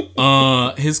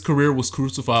 His career was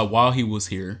crucified while he was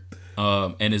here,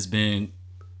 and has been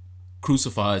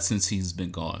crucified since he's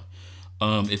been gone.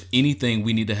 If anything,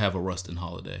 we need to have a Rustin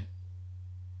holiday.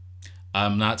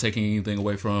 I'm not taking anything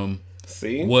away from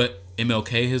See? what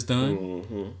MLK has done,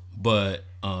 Mm-hmm. but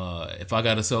if I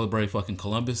gotta celebrate fucking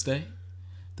Columbus Day,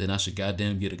 then I should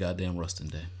goddamn get a goddamn Rustin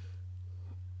Day.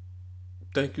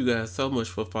 Thank you guys so much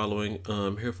for following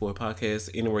Here For It Podcast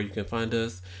anywhere you can find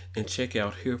us, and check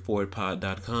out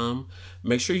hereforitpod.com.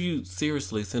 Make sure you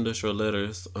seriously send us your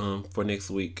letters for next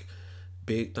week.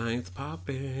 Big things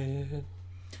popping.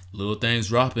 Little things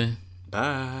dropping.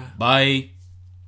 Bye. Bye.